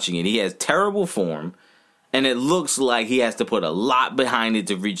launching it. He has terrible form, and it looks like he has to put a lot behind it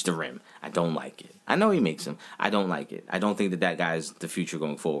to reach the rim. I don't like it. I know he makes them. I don't like it. I don't think that guy's the future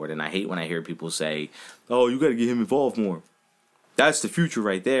going forward, and I hate when I hear people say, oh, you got to get him involved more. That's the future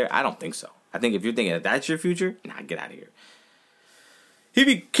right there. I don't think so. I think if you're thinking that that's your future, nah, get out of here.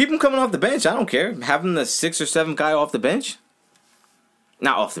 Keep him coming off the bench. I don't care. Having the 6 or 7 guy off the bench.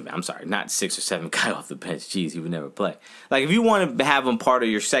 Not off the bench. I'm sorry. Not 6 or 7 guy off the bench. Jeez, he would never play. Like, if you want to have him part of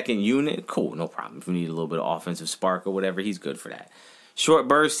your second unit, cool, no problem. If you need a little bit of offensive spark or whatever, he's good for that. Short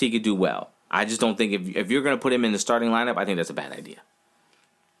burst, he could do well. I just don't think if you're going to put him in the starting lineup, I think that's a bad idea.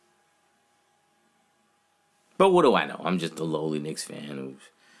 But what do I know? I'm just a lowly Knicks fan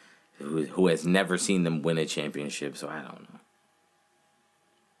who has never seen them win a championship, so I don't know.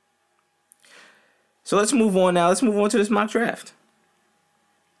 So let's move on now. Let's move on to this mock draft.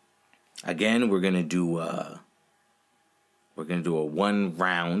 Again, we're gonna do a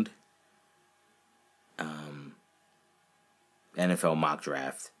 1-round NFL mock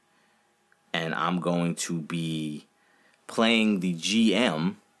draft, and I'm going to be playing the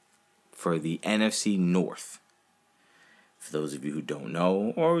GM for the NFC North. For those of you who don't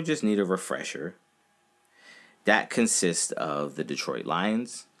know or just need a refresher, that consists of the Detroit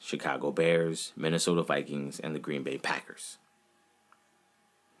Lions, Chicago Bears, Minnesota Vikings, and the Green Bay Packers.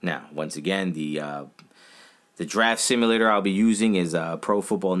 Now, once again, the draft simulator I'll be using is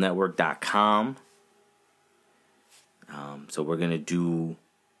ProFootballNetwork.com. So we're going to do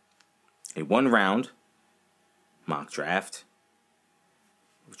a 1-round mock draft,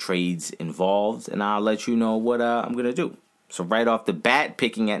 trades involved, and I'll let you know what I'm going to do. So right off the bat,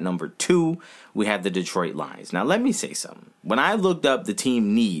 picking at number 2, we have the Detroit Lions. Now, let me say something. When I looked up the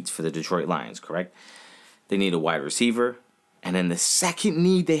team needs for the Detroit Lions, correct? They need a wide receiver. And then the second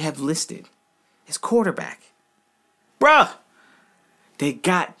need they have listed is quarterback. Bruh, they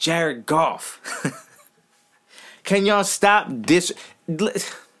got Jared Goff. Can y'all stop this?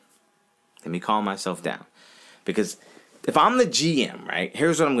 Let me calm myself down. Because if I'm the GM, right,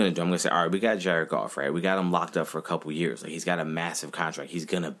 here's what I'm going to do. I'm going to say, all right, we got Jared Goff, right? We got him locked up for a couple years. Like, he's got a massive contract. He's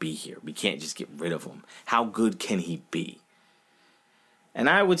going to be here. We can't just get rid of him. How good can he be? And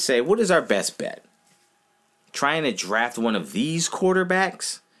I would say, what is our best bet? Trying to draft one of these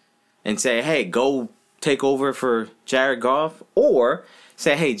quarterbacks and say, hey, go take over for Jared Goff? Or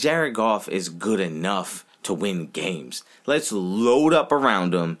say, hey, Jared Goff is good enough to win games. Let's load up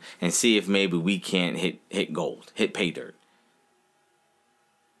around him and see if maybe we can't hit gold, hit pay dirt.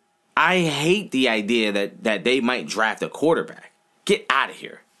 I hate the idea that they might draft a quarterback. Get out of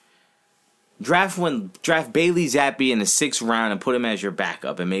here. Draft Bailey Zappi in the 6th round and put him as your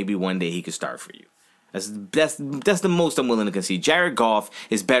backup, and maybe one day he could start for you. That's the most I'm willing to concede. Jared Goff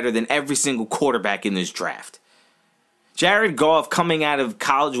is better than every single quarterback in this draft. Jared Goff coming out of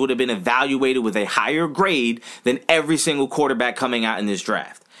college would have been evaluated with a higher grade than every single quarterback coming out in this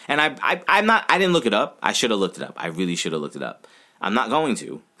draft. And I didn't look it up. I should have looked it up. I really should have looked it up. I'm not going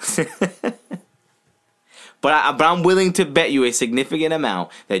to. But I'm willing to bet you a significant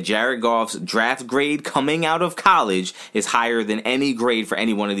amount that Jared Goff's draft grade coming out of college is higher than any grade for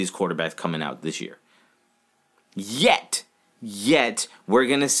any one of these quarterbacks coming out this year. Yet, we're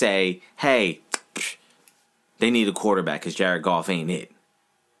going to say, hey, they need a quarterback because Jared Goff ain't it.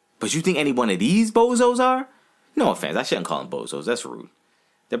 But you think any one of these bozos are? No offense, I shouldn't call them bozos. That's rude.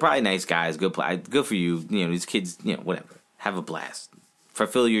 They're probably nice guys, good for you. You know, these kids, whatever. Have a blast.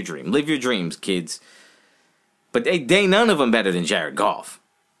 Fulfill your dream. Live your dreams, kids. But they ain't none of them better than Jared Goff.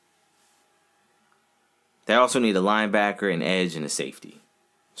 They also need a linebacker, an edge, and a safety.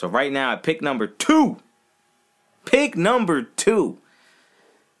 So right now at pick number 2. Pick number 2.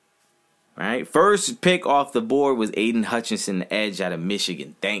 All right. First pick off the board was Aiden Hutchinson, the edge out of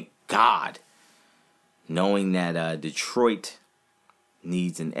Michigan. Thank God. Knowing that Detroit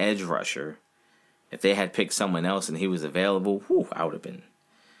needs an edge rusher. If they had picked someone else and he was available, I would have been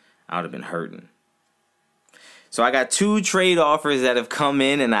hurting. So I got 2 trade offers that have come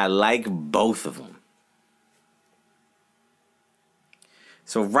in, and I like both of them.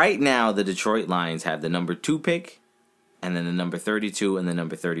 So right now, the Detroit Lions have the number 2 pick, and then the number 32 and the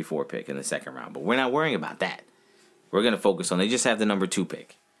number 34 pick in the second round. But we're not worrying about that. We're going to focus on, they just have the number 2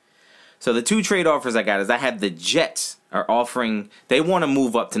 pick. So the 2 trade offers I got is I have the Jets are offering, they want to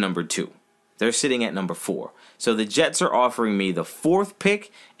move up to number 2. They're sitting at number 4. So the Jets are offering me the 4th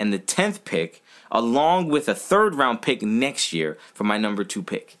pick and the 10th pick, along with a 3rd round pick next year for my number 2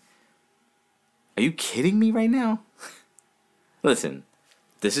 pick. Are you kidding me right now? Listen,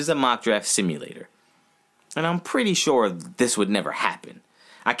 this is a mock draft simulator, and I'm pretty sure this would never happen.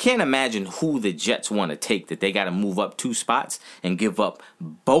 I can't imagine who the Jets want to take that they got to move up 2 spots and give up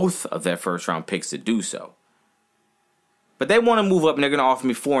both of their first round picks to do so. But they want to move up and they're going to offer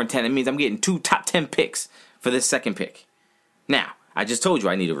me 4 and 10. It means I'm getting 2 top 10 picks for this second pick. Now, I just told you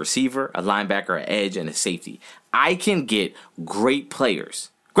I need a receiver, a linebacker, an edge, and a safety. I can get great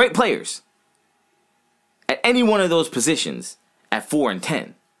players at any one of those positions at 4 and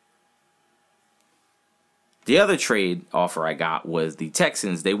 10. The other trade offer I got was the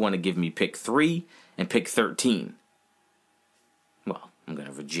Texans. They want to give me pick 3 and pick 13. Well, I'm going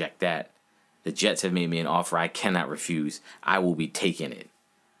to reject that. The Jets have made me an offer I cannot refuse. I will be taking it.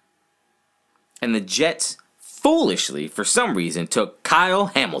 And the Jets, foolishly, for some reason, took Kyle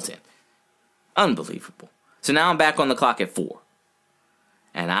Hamilton. Unbelievable. So now I'm back on the clock at 4.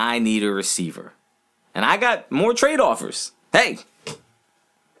 And I need a receiver. And I got more trade offers. Hey,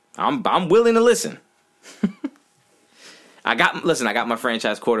 I'm willing to listen. I got my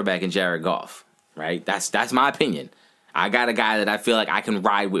franchise quarterback in Jared Goff, right? That's my opinion. I got a guy that I feel like I can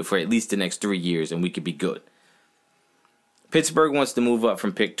ride with for at least the next 3 years, and we could be good. Pittsburgh wants to move up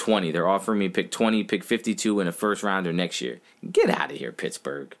from pick 20. They're offering me pick 20, pick 52, and a first rounder next year. Get out of here,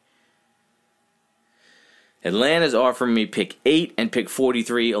 Pittsburgh. Atlanta's offering me pick 8 and pick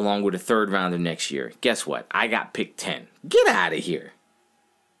 43 along with a third rounder next year. Guess what? I got pick 10. Get out of here.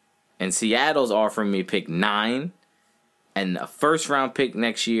 And Seattle's offering me pick 9 and a first round pick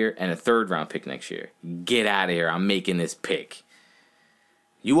next year and a third round pick next year. Get out of here. I'm making this pick.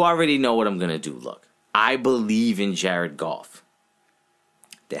 You already know what I'm going to do. Look, I believe in Jared Goff.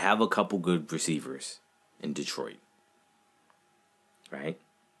 They have a couple good receivers in Detroit. Right?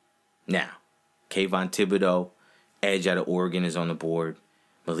 Now, Kayvon Thibodeau, edge out of Oregon, is on the board.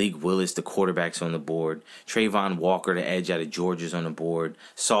 Malik Willis, the quarterback's on the board. Trayvon Walker, the edge out of Georgia's on the board.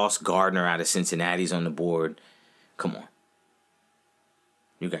 Sauce Gardner out of Cincinnati's on the board. Come on.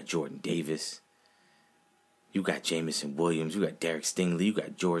 You got Jordan Davis. You got Jamison Williams. You got Derek Stingley. You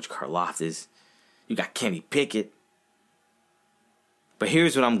got George Karlaftis. You got Kenny Pickett. But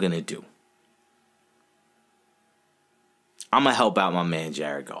here's what I'm going to do. I'm going to help out my man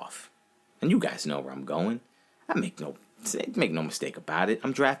Jared Goff. And you guys know where I'm going. I make no mistake about it.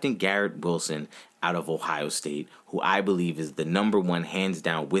 I'm drafting Garrett Wilson out of Ohio State, who I believe is the number 1, hands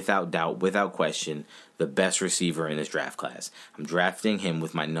down, without doubt, without question, the best receiver in this draft class. I'm drafting him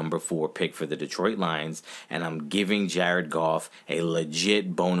with my number 4 pick for the Detroit Lions, and I'm giving Jared Goff a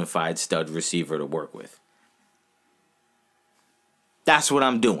legit bona fide stud receiver to work with. That's what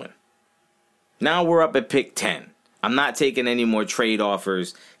I'm doing. Now we're up at pick 10. I'm not taking any more trade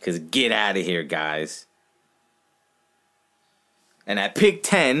offers because get out of here, guys. And at pick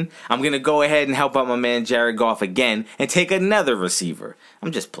 10, I'm going to go ahead and help out my man Jared Goff again and take another receiver.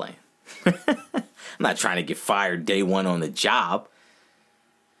 I'm just playing. I'm not trying to get fired day 1 on the job.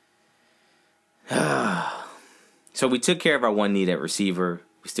 So we took care of our one need at receiver.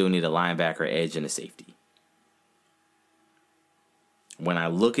 We still need a linebacker, edge, and a safety. When I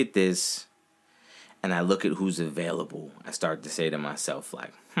look at this and I look at who's available, I start to say to myself,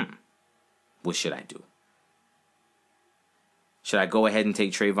 like, what should I do? Should I go ahead and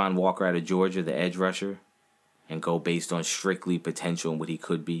take Trayvon Walker out of Georgia, the edge rusher, and go based on strictly potential and what he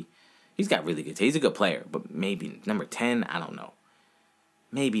could be? He's got really good. He's a good player, but maybe number 10, I don't know.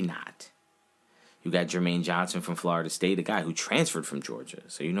 Maybe not. You got Jermaine Johnson from Florida State, a guy who transferred from Georgia,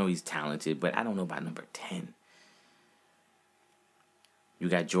 so you know he's talented, but I don't know about number 10. You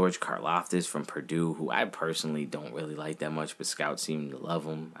got George Karlaftis from Purdue, who I personally don't really like that much, but scouts seem to love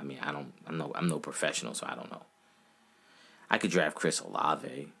him. I mean, I'm no professional, so I don't know. I could draft Chris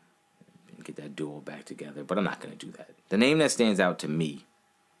Olave and get that duo back together, but I'm not going to do that. The name that stands out to me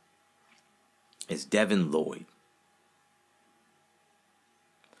is Devin Lloyd,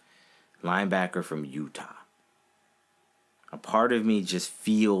 linebacker from Utah. A part of me just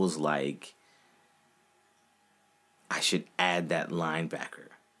feels like I should add that linebacker.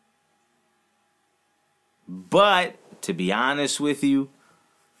 But, to be honest with you,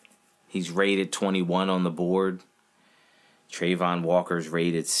 He's rated 21 on the board. Trayvon Walker's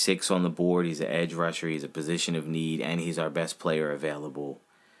rated 6 on the board. He's an edge rusher. He's a position of need, and he's our best player available.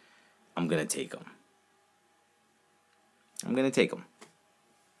 I'm going to take him.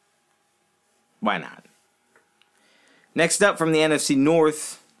 Why not? Next up from the NFC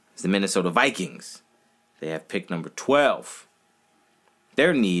North is the Minnesota Vikings. They have pick number 12.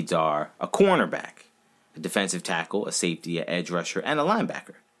 Their needs are a cornerback, a defensive tackle, a safety, an edge rusher, and a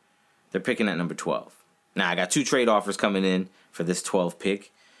linebacker. They're picking at number 12. Now, I got 2 trade offers coming in for this 12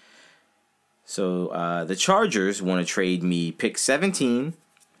 pick. So the Chargers want to trade me pick 17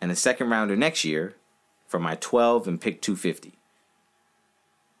 and a second rounder next year for my 12 and pick 250.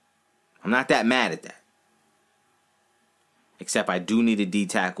 I'm not that mad at that. Except I do need a D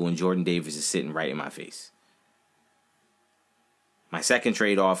tackle, and Jordan Davis is sitting right in my face. My second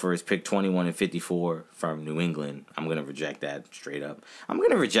trade offer is pick 21 and 54 from New England. I'm going to reject that straight up. I'm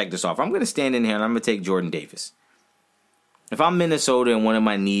going to reject this offer. I'm going to stand in here and I'm going to take Jordan Davis. If I'm Minnesota and one of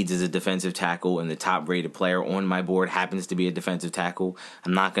my needs is a defensive tackle and the top rated player on my board happens to be a defensive tackle,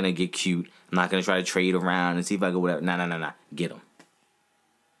 I'm not going to get cute. I'm not going to try to trade around and see if I go whatever. Nah. Get him.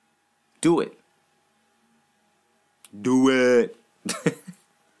 Do it.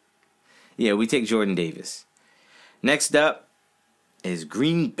 Yeah, we take Jordan Davis. Next up is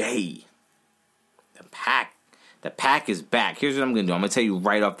Green Bay. The pack is back. Here's what I'm going to do. I'm going to tell you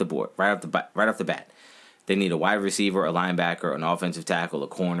right off the board, right off the bat. They need a wide receiver, a linebacker, an offensive tackle, a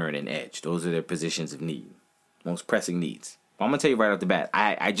corner, and an edge. Those are their positions of need. Most pressing needs. Well, I'm going to tell you right off the bat.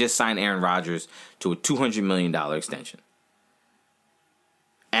 I just signed Aaron Rodgers to a $200 million extension.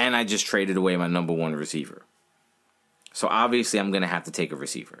 And I just traded away my number 1 receiver. So obviously I'm going to have to take a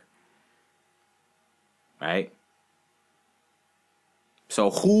receiver. Right? So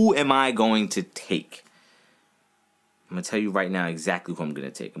who am I going to take? I'm going to tell you right now exactly who I'm going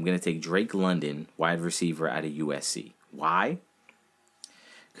to take. I'm going to take Drake London, wide receiver out of USC. Why?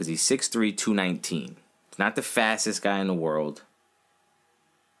 Because he's 6'3", 219. He's not the fastest guy in the world.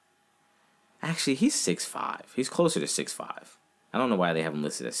 Actually, he's 6'5". He's closer to 6'5". I don't know why they have him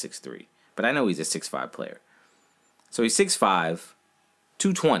listed as 6'3", but I know he's a 6'5" player. So he's 6'5",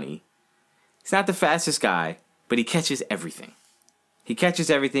 220. He's not the fastest guy, but he catches everything. He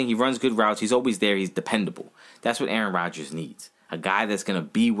runs good routes. He's always there. He's dependable. That's what Aaron Rodgers needs. A guy that's going to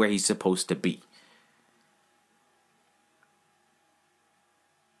be where he's supposed to be.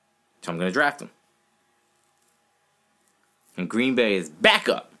 So I'm going to draft him. And Green Bay is back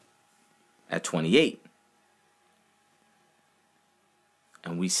up at 28.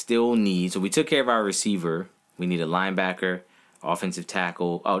 And we still need... So we took care of our receiver. We need a linebacker, offensive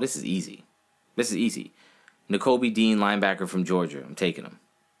tackle. Oh, this is easy. Nakobe Dean, linebacker from Georgia. I'm taking him.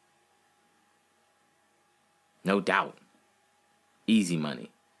 No doubt. Easy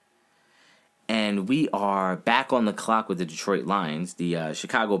money. And we are back on the clock with the Detroit Lions. The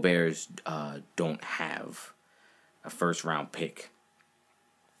Chicago Bears don't have a first-round pick.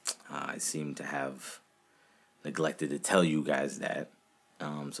 I seem to have neglected to tell you guys that.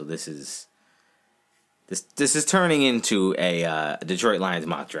 So this is turning into a Detroit Lions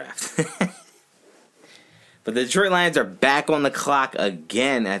mock draft. But the Detroit Lions are back on the clock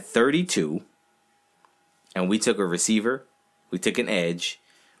again at 32. And we took a receiver. We took an edge.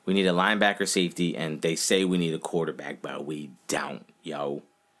 We need a linebacker, safety. And they say we need a quarterback, but we don't, yo.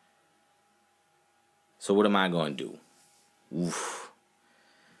 So what am I going to do?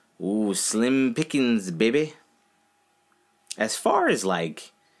 Ooh, slim pickings, baby. As far as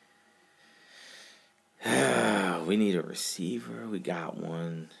like... we need a receiver. We got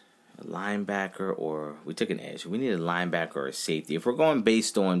one. A linebacker, or we took an edge. We need a linebacker or a safety. If we're going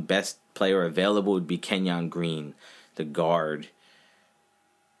based on best player available, it would be Kenyon Green, the guard.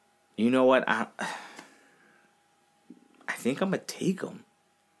 You know what? I think I'm going to take him.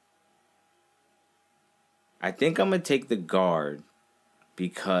 I think I'm going to take the guard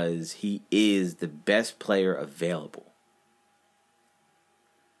because he is the best player available.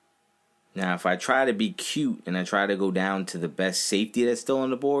 Now, if I try to be cute and I try to go down to the best safety that's still on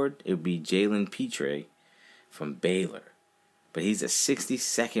the board, it would be Jalen Petre from Baylor. But he's a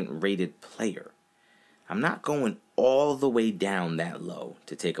 62nd rated player. I'm not going all the way down that low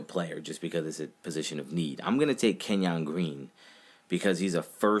to take a player just because it's a position of need. I'm going to take Kenyon Green because he's a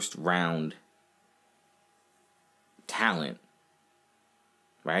first-round talent.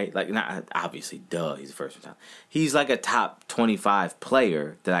 Right? Like, not obviously, he's a first round. He's like a top 25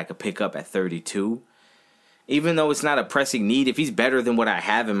 player that I could pick up at 32. Even though it's not a pressing need, if he's better than what I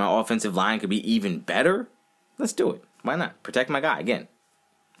have and my offensive line could be even better, let's do it. Why not? Protect my guy. Again,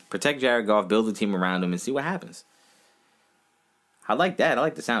 protect Jared Goff, build a team around him, and see what happens. I like that. I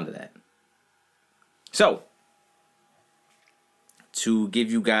like the sound of that. So, to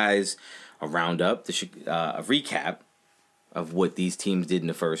give you guys a roundup, a recap of what these teams did in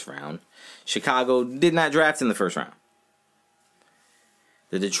the first round. Chicago did not draft in the first round.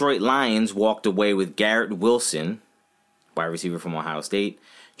 The Detroit Lions walked away with Garrett Wilson, wide receiver from Ohio State,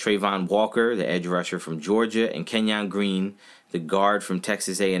 Trayvon Walker, the edge rusher from Georgia, and Kenyon Green, the guard from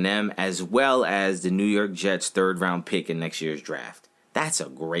Texas A&M, as well as the New York Jets' third-round pick in next year's draft. That's a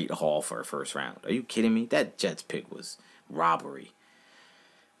great haul for a first round. Are you kidding me? That Jets pick was robbery.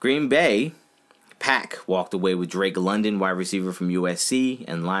 Green Bay Pack walked away with Drake London, wide receiver from USC,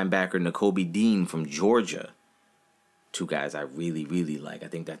 and linebacker Nakobe Dean from Georgia. Two guys I really, really like. I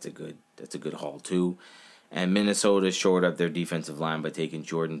think that's a good haul too. And Minnesota shored up their defensive line by taking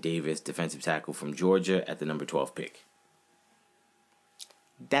Jordan Davis, defensive tackle from Georgia, at the number 12 pick.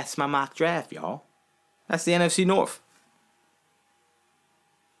 That's my mock draft, y'all. That's the NFC North.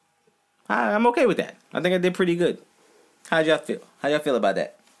 I'm okay with that. I think I did pretty good. How'd y'all feel? How y'all feel about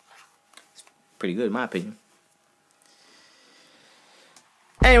that? It's pretty good in my opinion.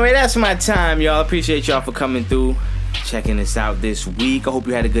 Anyway, that's my time, y'all. Appreciate y'all for coming through, checking us out this week. I hope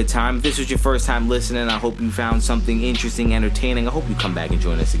you had a good time. If this was your first time listening, I hope you found something interesting, entertaining. I hope you come back and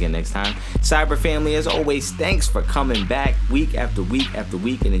join us again next time. Cyber family, as always, thanks for coming back week after week after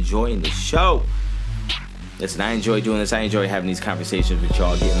week and enjoying the show. Listen, I enjoy doing this. I enjoy having these conversations with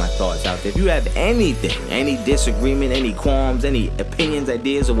y'all, getting my thoughts out there. If you have anything, any disagreement, any qualms, any opinions,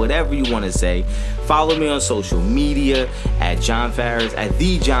 ideas, or whatever you want to say, follow me on social media at John Farris, at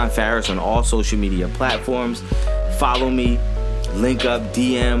the John Farris on all social media platforms. Follow me, link up,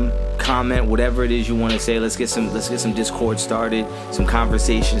 DM, comment, whatever it is you want to say. Let's get some Discord started, some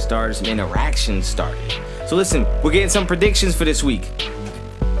conversation started, some interaction started. So listen, we're getting some predictions for this week.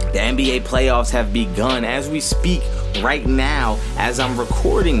 The NBA playoffs have begun as we speak right now. As I'm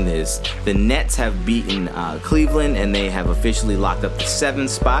recording this, the Nets have beaten Cleveland, and they have officially locked up the 7th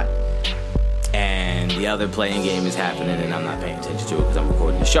spot. And the other playing game is happening, and I'm not paying attention to it because I'm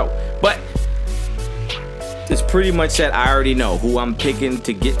recording the show. But it's pretty much set. I already know who I'm picking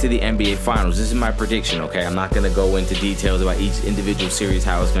to get to the NBA Finals. This is my prediction, okay? I'm not going to go into details about each individual series,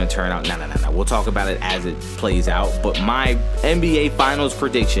 how it's going to turn out. No. We'll talk about it as it plays out. But my NBA Finals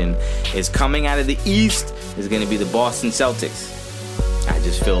prediction is coming out of the East is going to be the Boston Celtics. I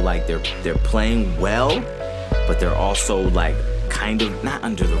just feel like they're playing well, but they're also like kind of not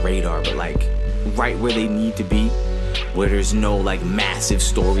under the radar, but like right where they need to be, where there's no like massive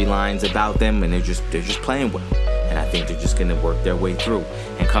storylines about them, and they're just playing well. And I think they're just gonna work their way through.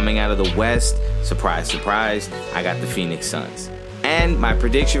 And coming out of the West, surprise, surprise, I got the Phoenix Suns. And my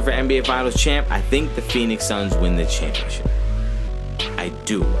prediction for NBA Finals champ, I think the Phoenix Suns win the championship. I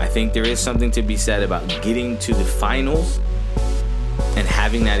do. I think there is something to be said about getting to the finals and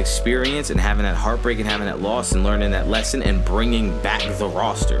having that experience and having that heartbreak and having that loss and learning that lesson and bringing back the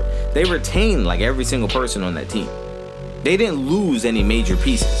roster. They retained like every single person on that team. They didn't lose any major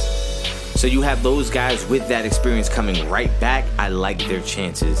pieces. So you have those guys with that experience coming right back. I like their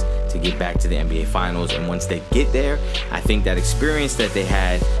chances to get back to the NBA Finals. And once they get there, I think that experience that they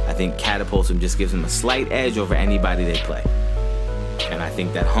had, I think catapults them, just gives them a slight edge over anybody they play. And I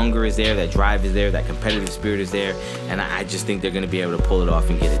think that hunger is there, that drive is there, that competitive spirit is there. And I just think they're going to be able to pull it off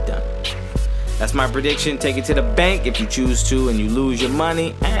and get it done. That's my prediction. Take it to the bank if you choose to and you lose your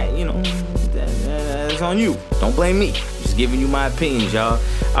money. That's on you. Don't blame me. Just giving you my opinions, y'all.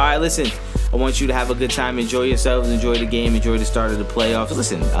 All right, listen. I want you to have a good time. Enjoy yourselves. Enjoy the game. Enjoy the start of the playoffs.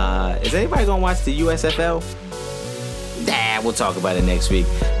 Listen, is anybody going to watch the USFL? We'll talk about it next week.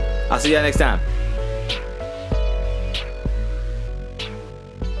 I'll see y'all next time.